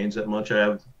didn't change that much.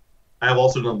 I have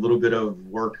also done a little bit of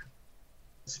work,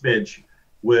 smidge,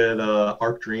 with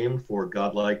Arc Dream for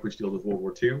Godlike, which deals with World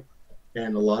War II.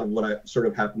 And a lot of what sort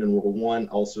of happened in World War I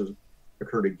also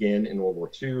occurred again in World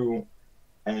War II.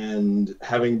 And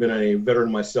having been a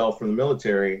veteran myself from the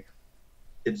military,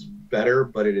 it's better,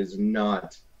 but it is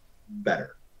not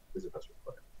better, is the best way to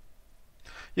put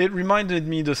it. Yeah, it reminded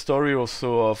me the story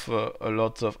also of a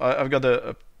lot of... I've got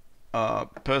a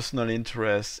personal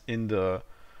interest in the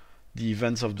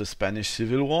events of the Spanish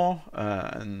Civil War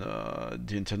and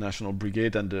the International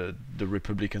Brigade and the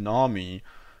Republican Army,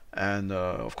 and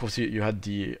of course you had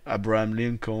the Abraham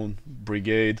Lincoln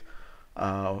Brigade,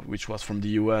 which was from the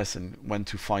US and went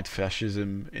to fight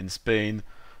fascism in Spain,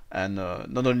 and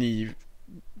not only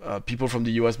people from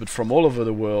the US but from all over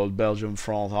the world: Belgium,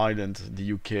 France, Ireland,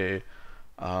 the UK.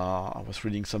 I was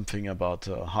reading something about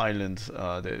Highland.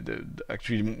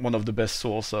 Actually, one of the best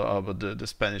sources about the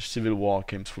Spanish Civil War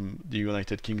came from the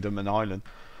United Kingdom and Ireland.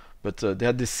 But they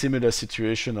had this similar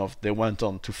situation of they went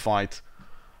on to fight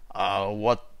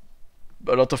what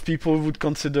a lot of people would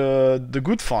consider the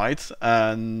good fight,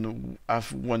 and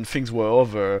when things were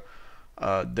over,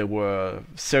 they were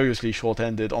seriously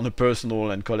short-handed on a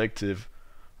personal and collective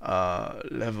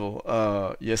level.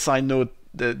 Yes, I know.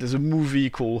 There's a movie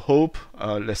called Hope,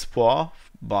 L'Espoir,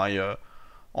 by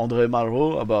André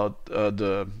Malraux about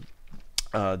the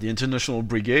International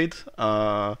Brigade.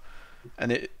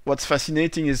 And what's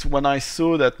fascinating is when I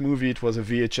saw that movie, it was a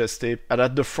VHS tape, and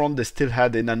at the front they still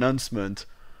had an announcement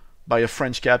by a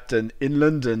French captain in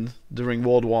London during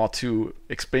World War II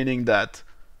explaining that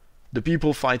the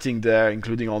people fighting there,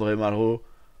 including André Malraux,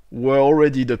 were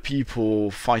already the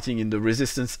people fighting in the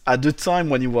resistance at the time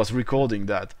when he was recording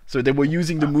that. So they were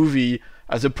using the movie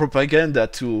as a propaganda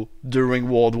tool during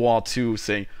World War II,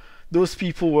 saying those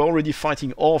people were already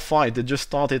fighting our fight, they just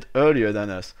started earlier than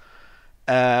us.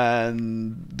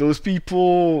 And those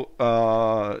people,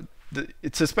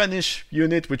 it's a Spanish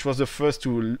unit which was the first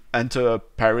to enter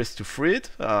Paris to free it,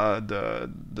 the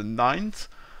 9th,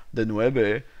 the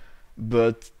Nueve,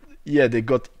 but yeah, they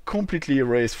got completely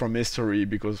erased from history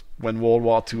because when World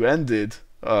War II ended,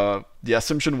 the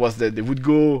assumption was that they would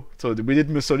go. So we did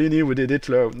Mussolini, we did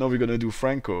Hitler. Now we're gonna do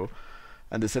Franco,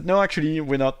 and they said no, actually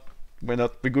we're not. We're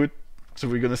good. So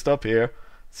we're gonna stop here.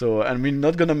 So and we're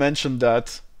not gonna mention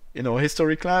that in our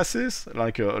history classes,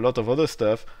 like a lot of other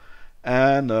stuff.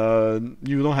 And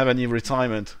you don't have any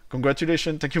retirement.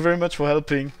 Congratulations! Thank you very much for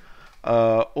helping.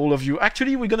 All of you.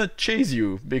 Actually, we're gonna chase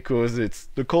you because it's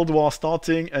the Cold War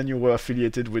starting and you were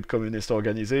affiliated with communist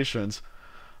organizations.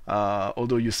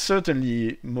 Although you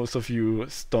certainly, most of you,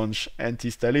 staunch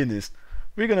anti-Stalinist,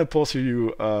 we're gonna pursue you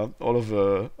all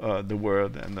over the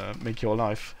world and make your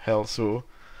life hell. So,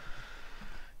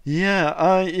 yeah.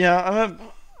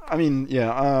 I mean,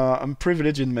 yeah, I'm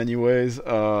privileged in many ways,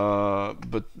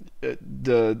 but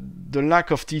the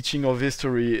lack of teaching of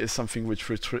history is something which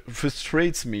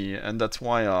frustrates me, and that's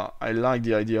why I like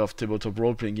the idea of tabletop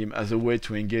role-playing game as a way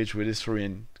to engage with history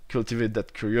and cultivate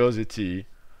that curiosity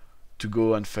to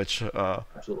go and fetch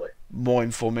Absolutely. more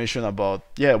information about.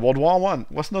 Yeah, World War One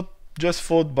was not just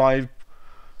fought by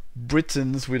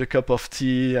Britons with a cup of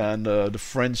tea and the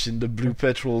French in the blue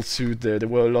petrol suit. There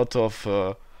were a lot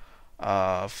of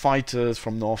fighters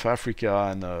from North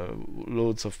Africa and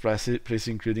loads of places,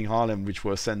 including Harlem, which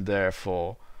were sent there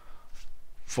for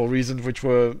reasons which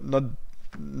were not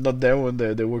there when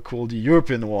they were called the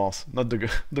European Wars, not the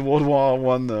World War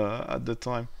One at the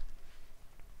time.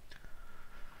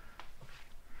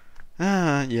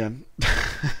 Yeah.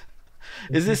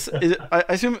 I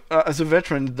assume as a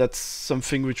veteran that's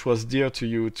something which was dear to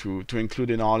you to include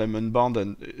in Harlem Unbound,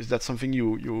 and is that something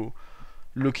you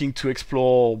looking to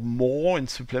explore more in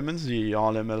supplements, the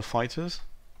RLML fighters?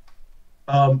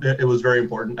 It was very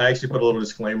important. I actually put a little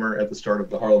disclaimer at the start of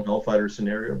the Harlem Hellfighter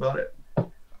scenario about it.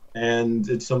 And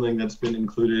it's something that's been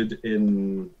included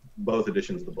in both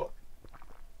editions of the book.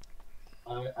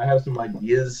 I have some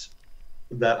ideas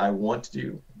that I want to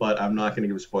do, but I'm not going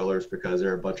to give spoilers because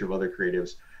there are a bunch of other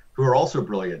creatives who are also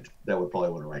brilliant that would probably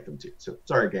want to write them too. So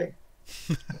sorry, gang.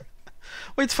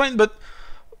 Well, it's fine, but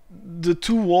the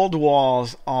two world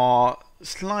wars are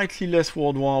slightly less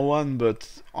World War One,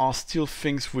 but are still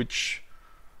things which,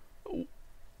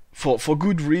 for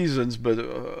good reasons.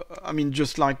 But I mean,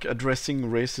 just like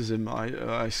addressing racism,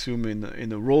 I assume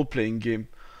in a role playing game,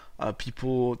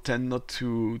 people tend not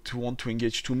to want to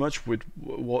engage too much with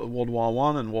World War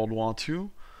One and World War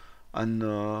Two. And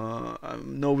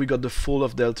now we got the fall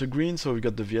of Delta Green, so we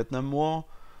got the Vietnam War.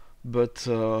 But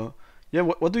yeah,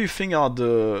 what do you think are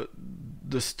the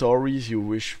stories you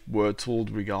wish were told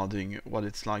regarding what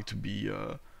it's like to be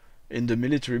in the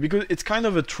military? Because it's kind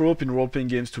of a trope in role-playing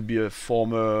games to be a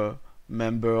former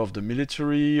member of the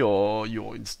military, or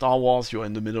you're in Star Wars, you're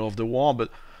in the middle of the war.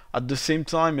 But at the same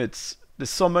time, there's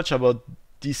so much about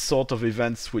these sort of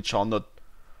events which are not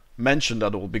mentioned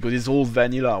at all, because it's all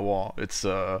vanilla war. It's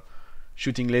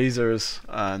shooting lasers,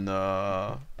 and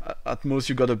at most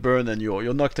you got a burn and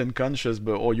you're knocked unconscious,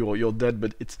 but or you're dead.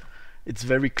 But it's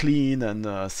very clean and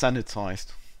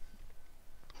sanitized.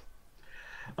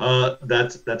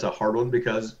 That's a hard one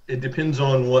because it depends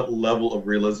on what level of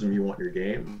realism you want your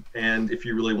game, and if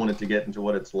you really wanted to get into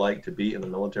what it's like to be in the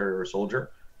military or a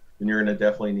soldier, then you're going to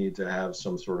definitely need to have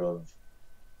some sort of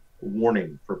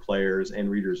warning for players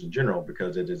and readers in general,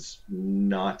 because it is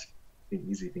not an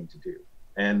easy thing to do.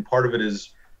 And part of it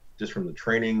is just from the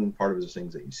training, part of it is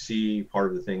things that you see,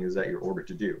 part of the thing is that you're ordered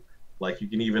to do. Like you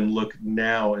can even look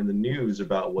now in the news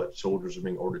about what soldiers are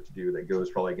being ordered to do that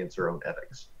goes probably against their own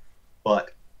ethics.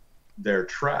 But they're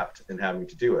trapped in having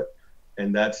to do it.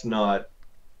 And that's not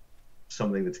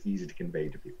something that's easy to convey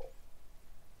to people.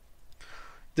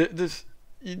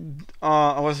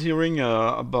 I was hearing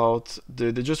about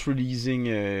they're just releasing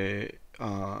a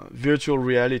virtual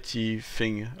reality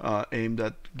thing aimed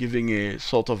at giving a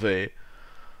sort of a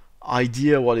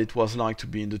idea what it was like to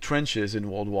be in the trenches in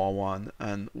World War One.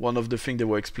 And one of the things they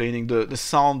were explaining, the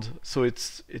sound. So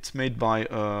it's made by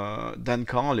Dan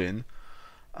Carlin,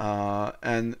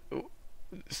 and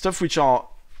stuff which are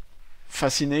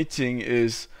fascinating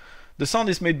is the sound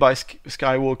is made by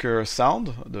Skywalker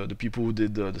Sound, the people who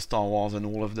did the Star Wars and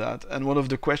all of that. And one of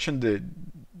the questions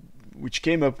which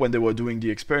came up when they were doing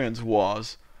the experience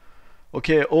was,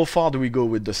 okay, how far do we go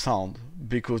with the sound?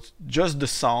 Because just the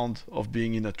sound of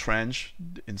being in a trench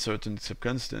in certain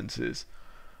circumstances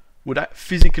would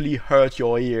physically hurt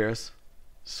your ears.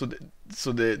 So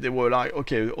they were like,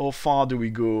 okay, how far do we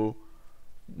go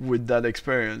with that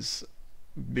experience?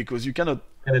 Because you cannot.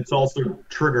 And it's also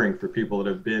triggering for people that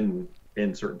have been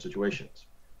in certain situations.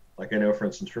 Like I know, for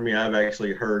instance, for me, I've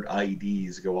actually heard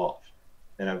IEDs go off,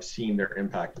 and I've seen their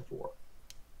impact before.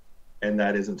 And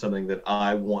that isn't something that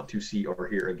I want to see or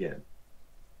hear again.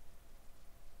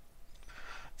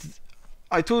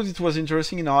 I thought it was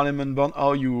interesting in Harlem Unbound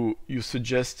how you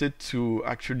suggested to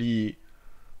actually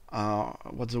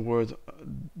what's the word?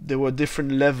 There were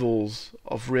different levels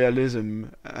of realism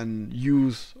and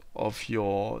use of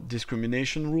your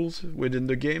discrimination rules within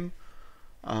the game.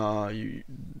 You,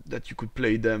 that you could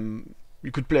play them.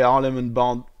 You could play Harlem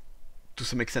Unbound to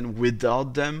some extent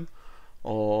without them,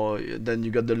 or then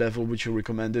you got the level which you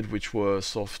recommended, which were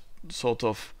sort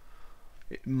of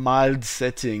mild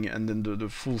setting, and then the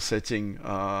full setting.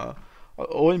 How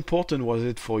important was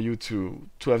it for you to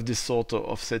have this sort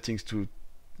of settings to,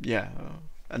 yeah?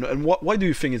 And why do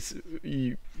you think it's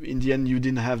in the end you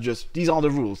didn't have just these are the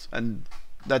rules and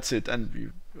that's it,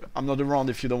 and I'm not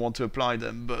around if you don't want to apply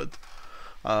them, but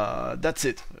that's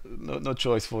it. No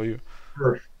choice for you.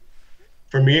 For,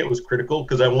 for me, it was critical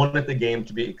because I wanted the game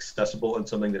to be accessible and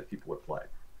something that people would play.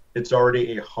 It's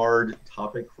already a hard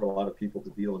topic for a lot of people to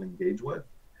deal and engage with.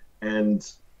 And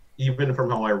even from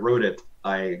how I wrote it,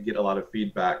 I get a lot of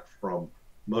feedback from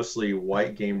mostly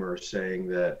white gamers saying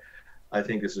that I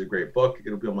think this is a great book.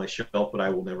 It'll be on my shelf, but I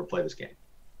will never play this game.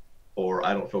 Or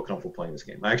I don't feel comfortable playing this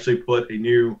game. I actually put a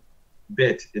new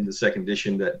bit in the second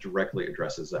edition that directly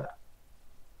addresses that.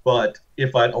 But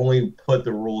if I'd only put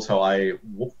the rules how I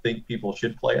think people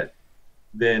should play it,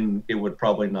 then it would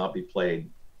probably not be played,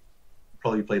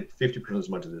 probably played 50% as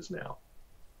much as it is now.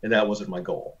 And that wasn't my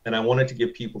goal. And I wanted to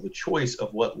give people the choice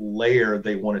of what layer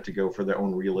they wanted to go for their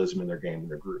own realism in their game, in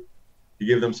their group, to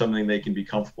give them something they can be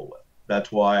comfortable with.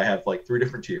 That's why I have like 3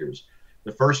 different tiers.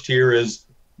 The first tier is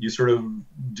you sort of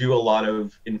do a lot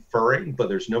of inferring, but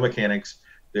there's no mechanics.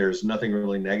 There's nothing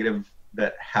really negative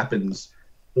that happens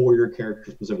for your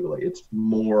character specifically. It's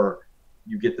more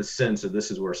you get the sense that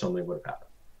this is where something would have happened.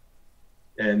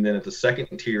 And then at the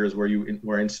second tier is where you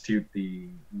institute the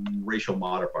racial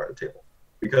modifier at the table.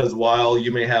 Because while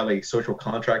you may have a social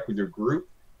contract with your group,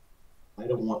 I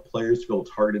don't want players to feel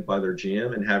targeted by their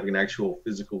GM, and having an actual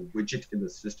physical widget in the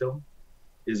system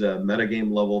is a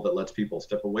metagame level that lets people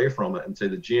step away from it and say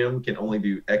the GM can only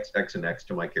do X, X, and X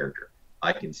to my character.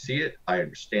 I can see it, I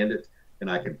understand it, and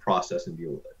I can process and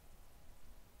deal with it.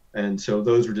 And so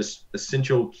those are just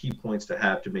essential key points to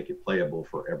have to make it playable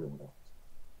for everyone else.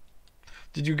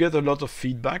 Did you get a lot of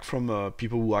feedback from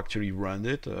people who actually ran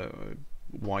it,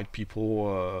 white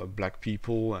people, black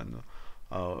people, and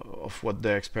of what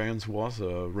their experience was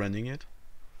running it?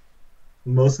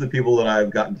 Most of the people that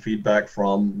I've gotten feedback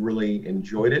from really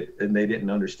enjoyed it, and they didn't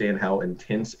understand how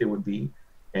intense it would be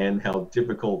and how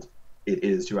difficult it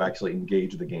is to actually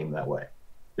engage the game that way.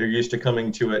 They're used to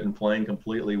coming to it and playing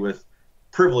completely with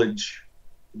privilege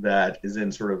that is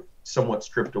then sort of somewhat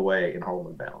stripped away in Harlem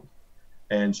Unbound.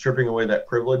 And stripping away that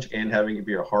privilege and having it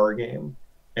be a horror game,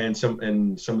 and some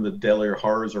of the deadlier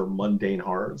horrors are mundane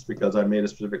horrors, because I made a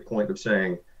specific point of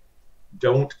saying,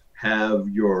 don't have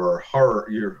your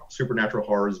supernatural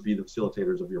horrors be the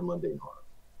facilitators of your mundane horror.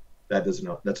 That's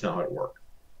not how it works.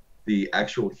 The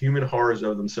actual human horrors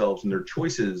of themselves and their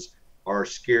choices are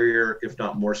scarier, if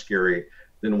not more scary,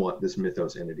 than what this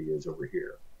mythos entity is over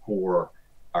here for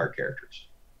our characters.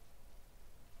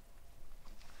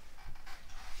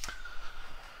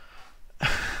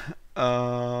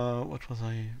 What was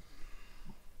I?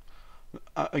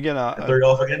 Again, I throw you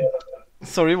off again?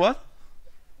 Sorry, what?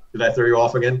 Did I throw you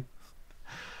off again?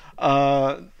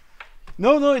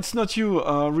 No, it's not you.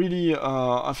 Really,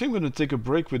 I think I'm gonna take a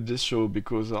break with this show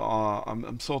because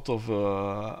I'm sort of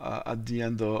at the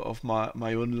end of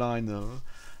my own line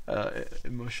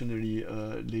emotionally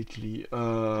lately.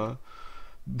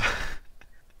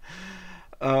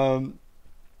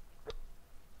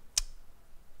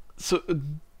 So.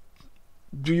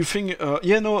 Do you think?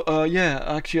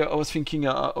 Actually, I was thinking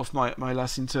of my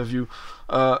last interview.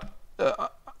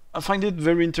 I find it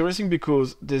very interesting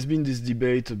because there's been this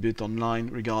debate a bit online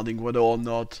regarding whether or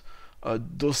not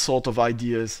those sort of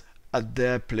ideas had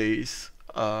their place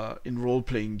in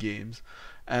role-playing games.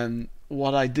 And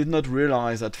what I did not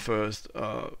realize at first,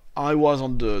 I was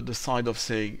on the side of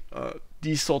saying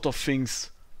these sort of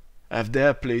things have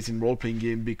their place in role-playing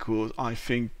game because I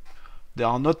think there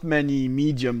are not many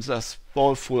mediums as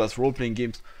powerful as role-playing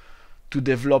games to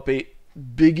develop a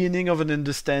beginning of an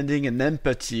understanding and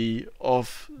empathy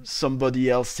of somebody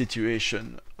else's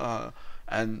situation.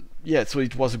 And yeah, so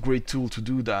it was a great tool to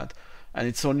do that. And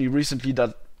it's only recently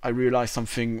that I realized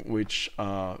something which,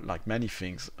 like many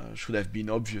things, should have been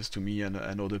obvious to me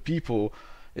and other people,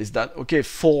 is that, okay,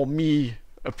 for me,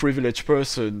 a privileged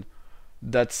person,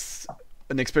 that's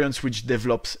an experience which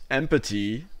develops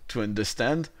empathy to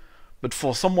understand. But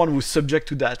for someone who's subject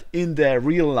to that in their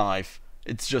real life,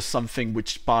 it's just something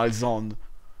which piles on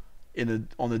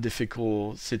a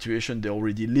difficult situation they're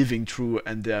already living through,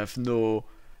 and they have no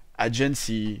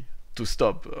agency to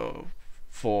stop.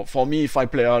 For me, if I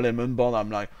play Harlem Unbound, I'm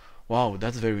like, wow,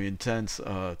 that's very intense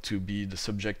to be the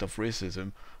subject of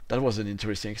racism. That was an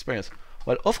interesting experience.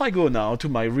 Well, off I go now to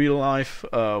my real life,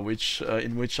 which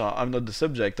in which I'm not the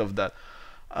subject of that.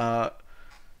 Uh,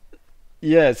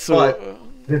 yeah, so But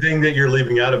the thing that you're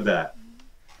leaving out of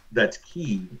that's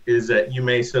key is that you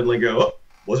may suddenly go, oh,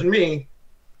 wasn't me,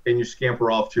 and you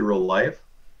scamper off to real life.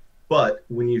 But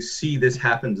when you see this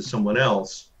happen to someone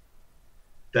else,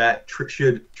 that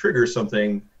should trigger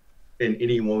something in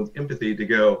anyone with empathy to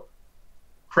go,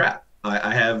 crap,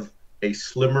 I have a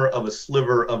sliver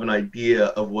of an idea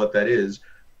of what that is.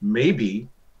 Maybe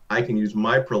I can use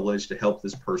my privilege to help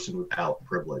this person without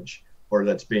privilege, or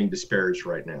that's being disparaged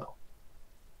right now.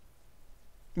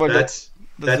 well, That's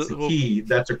the key.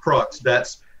 That's a crux.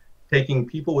 That's taking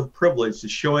people with privilege to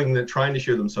trying to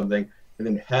show them something, and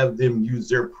then have them use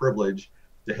their privilege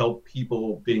to help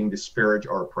people being disparaged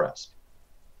or oppressed.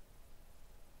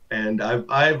 And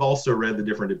I've also read the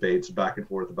different debates back and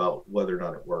forth about whether or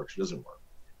not it works or doesn't work.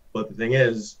 But the thing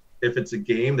is, if it's a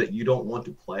game that you don't want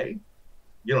to play,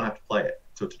 you don't have to play it.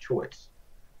 So it's a choice.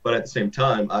 But at the same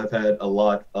time, I've had a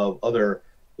lot of other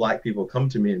Black people come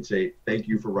to me and say, thank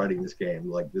you for writing this game.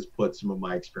 Like, this put some of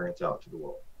my experience out to the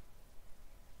world.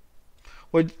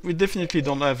 well, we definitely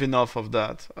don't have enough of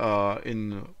that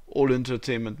in all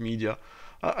entertainment media.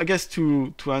 I guess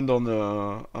to end on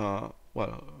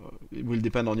it will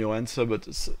depend on your answer, but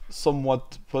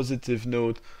somewhat positive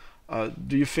note.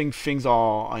 Do you think things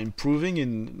are improving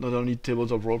in not only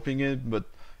tabletop role-playing but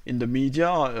in the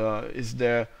media? Is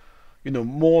there,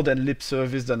 more than lip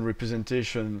service than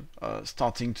representation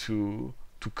starting to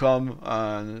come,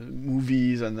 and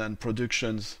movies and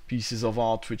productions, pieces of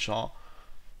art which are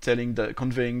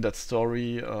conveying that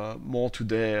story more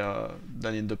today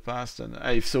than in the past? And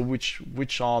if so,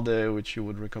 which are there which you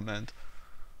would recommend?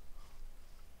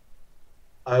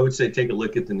 I would say take a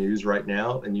look at the news right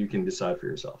now, and you can decide for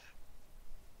yourself.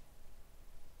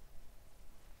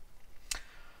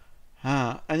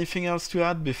 Anything else to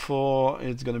add before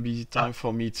it's gonna be time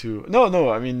for me to? No.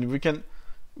 I mean, we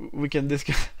can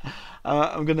discuss.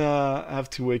 I'm gonna have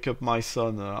to wake up my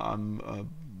son. I'm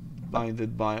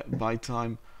blinded by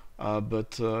time.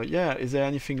 But yeah, is there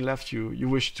anything left you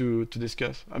wish to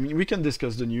discuss? I mean, we can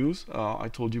discuss the news. I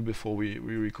told you before we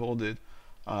recorded.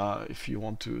 If you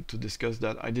want to discuss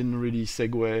that, I didn't really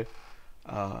segue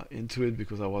into it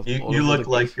because I was. You look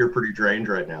like you're pretty drained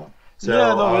right now. So,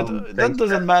 yeah, no, but that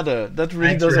doesn't matter. That really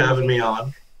thanks doesn't. for having me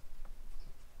on.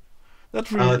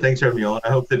 That really. Thanks for having me on.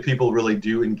 I hope that people really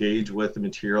do engage with the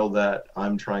material that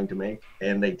I'm trying to make,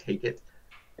 and they take it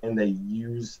and they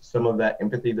use some of that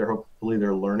empathy hopefully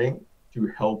they're learning to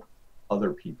help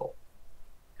other people.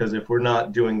 Because if we're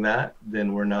not doing that,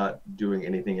 then we're not doing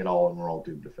anything at all, and we're all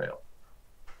doomed to fail.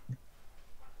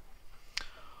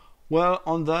 Well,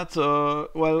 on that,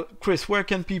 Chris, where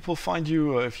can people find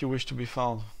you if you wish to be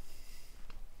found?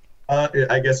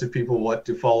 I guess if people want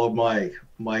to follow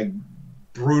my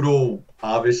brutal,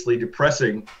 obviously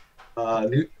depressing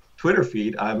new Twitter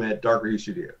feed, I'm at Darker Hue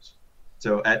Studios.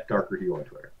 So at Darker Hue on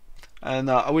Twitter. And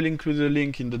I will include a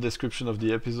link in the description of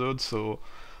the episode so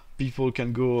people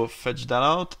can go fetch that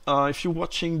out. If you're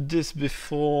watching this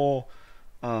before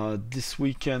this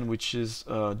weekend, which is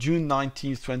June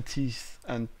 19th, 20th,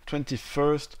 and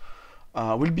 21st,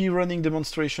 we'll be running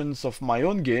demonstrations of my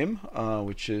own game,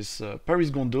 which is Paris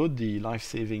Gondo, the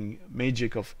life-saving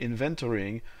magic of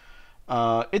inventorying.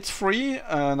 It's free,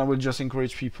 and I will just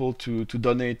encourage people to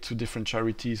donate to different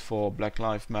charities for Black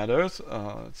Lives Matters.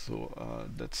 So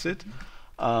that's it.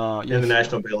 And the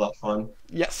National Bailout Fund.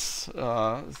 Yes.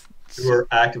 Who are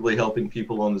actively helping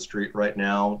people on the street right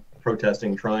now,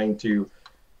 protesting, trying to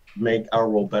make our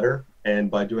world better.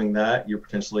 And by doing that, you're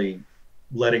potentially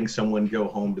letting someone go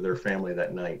home to their family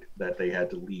that night that they had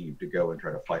to leave to go and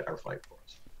try to fight our fight for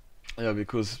us. Yeah,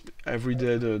 because every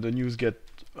day the news get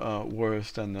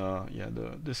worse, and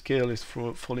the scale is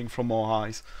falling from our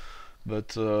eyes.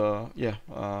 But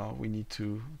we need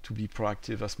to be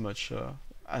proactive as much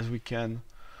as we can.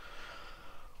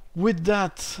 With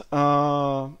that,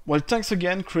 well, thanks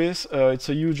again, Chris. It's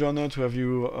a huge honor to have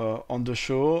you on the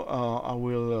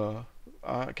show.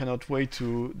 I cannot wait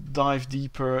to dive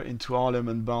deeper into Harlem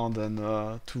Unbound and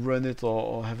to run it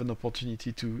or have an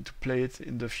opportunity to play it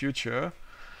in the future.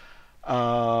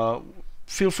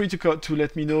 Feel free to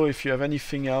let me know if you have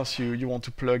anything else you want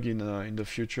to plug in the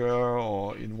future,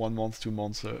 or in 1 month, 2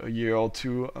 months, a year or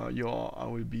two. I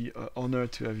will be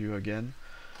honored to have you again.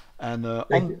 And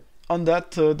on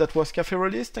that, that was Café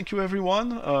Rolistes. Thank you,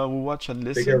 everyone who watch and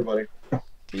listen. Take care, everybody.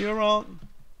 See you around.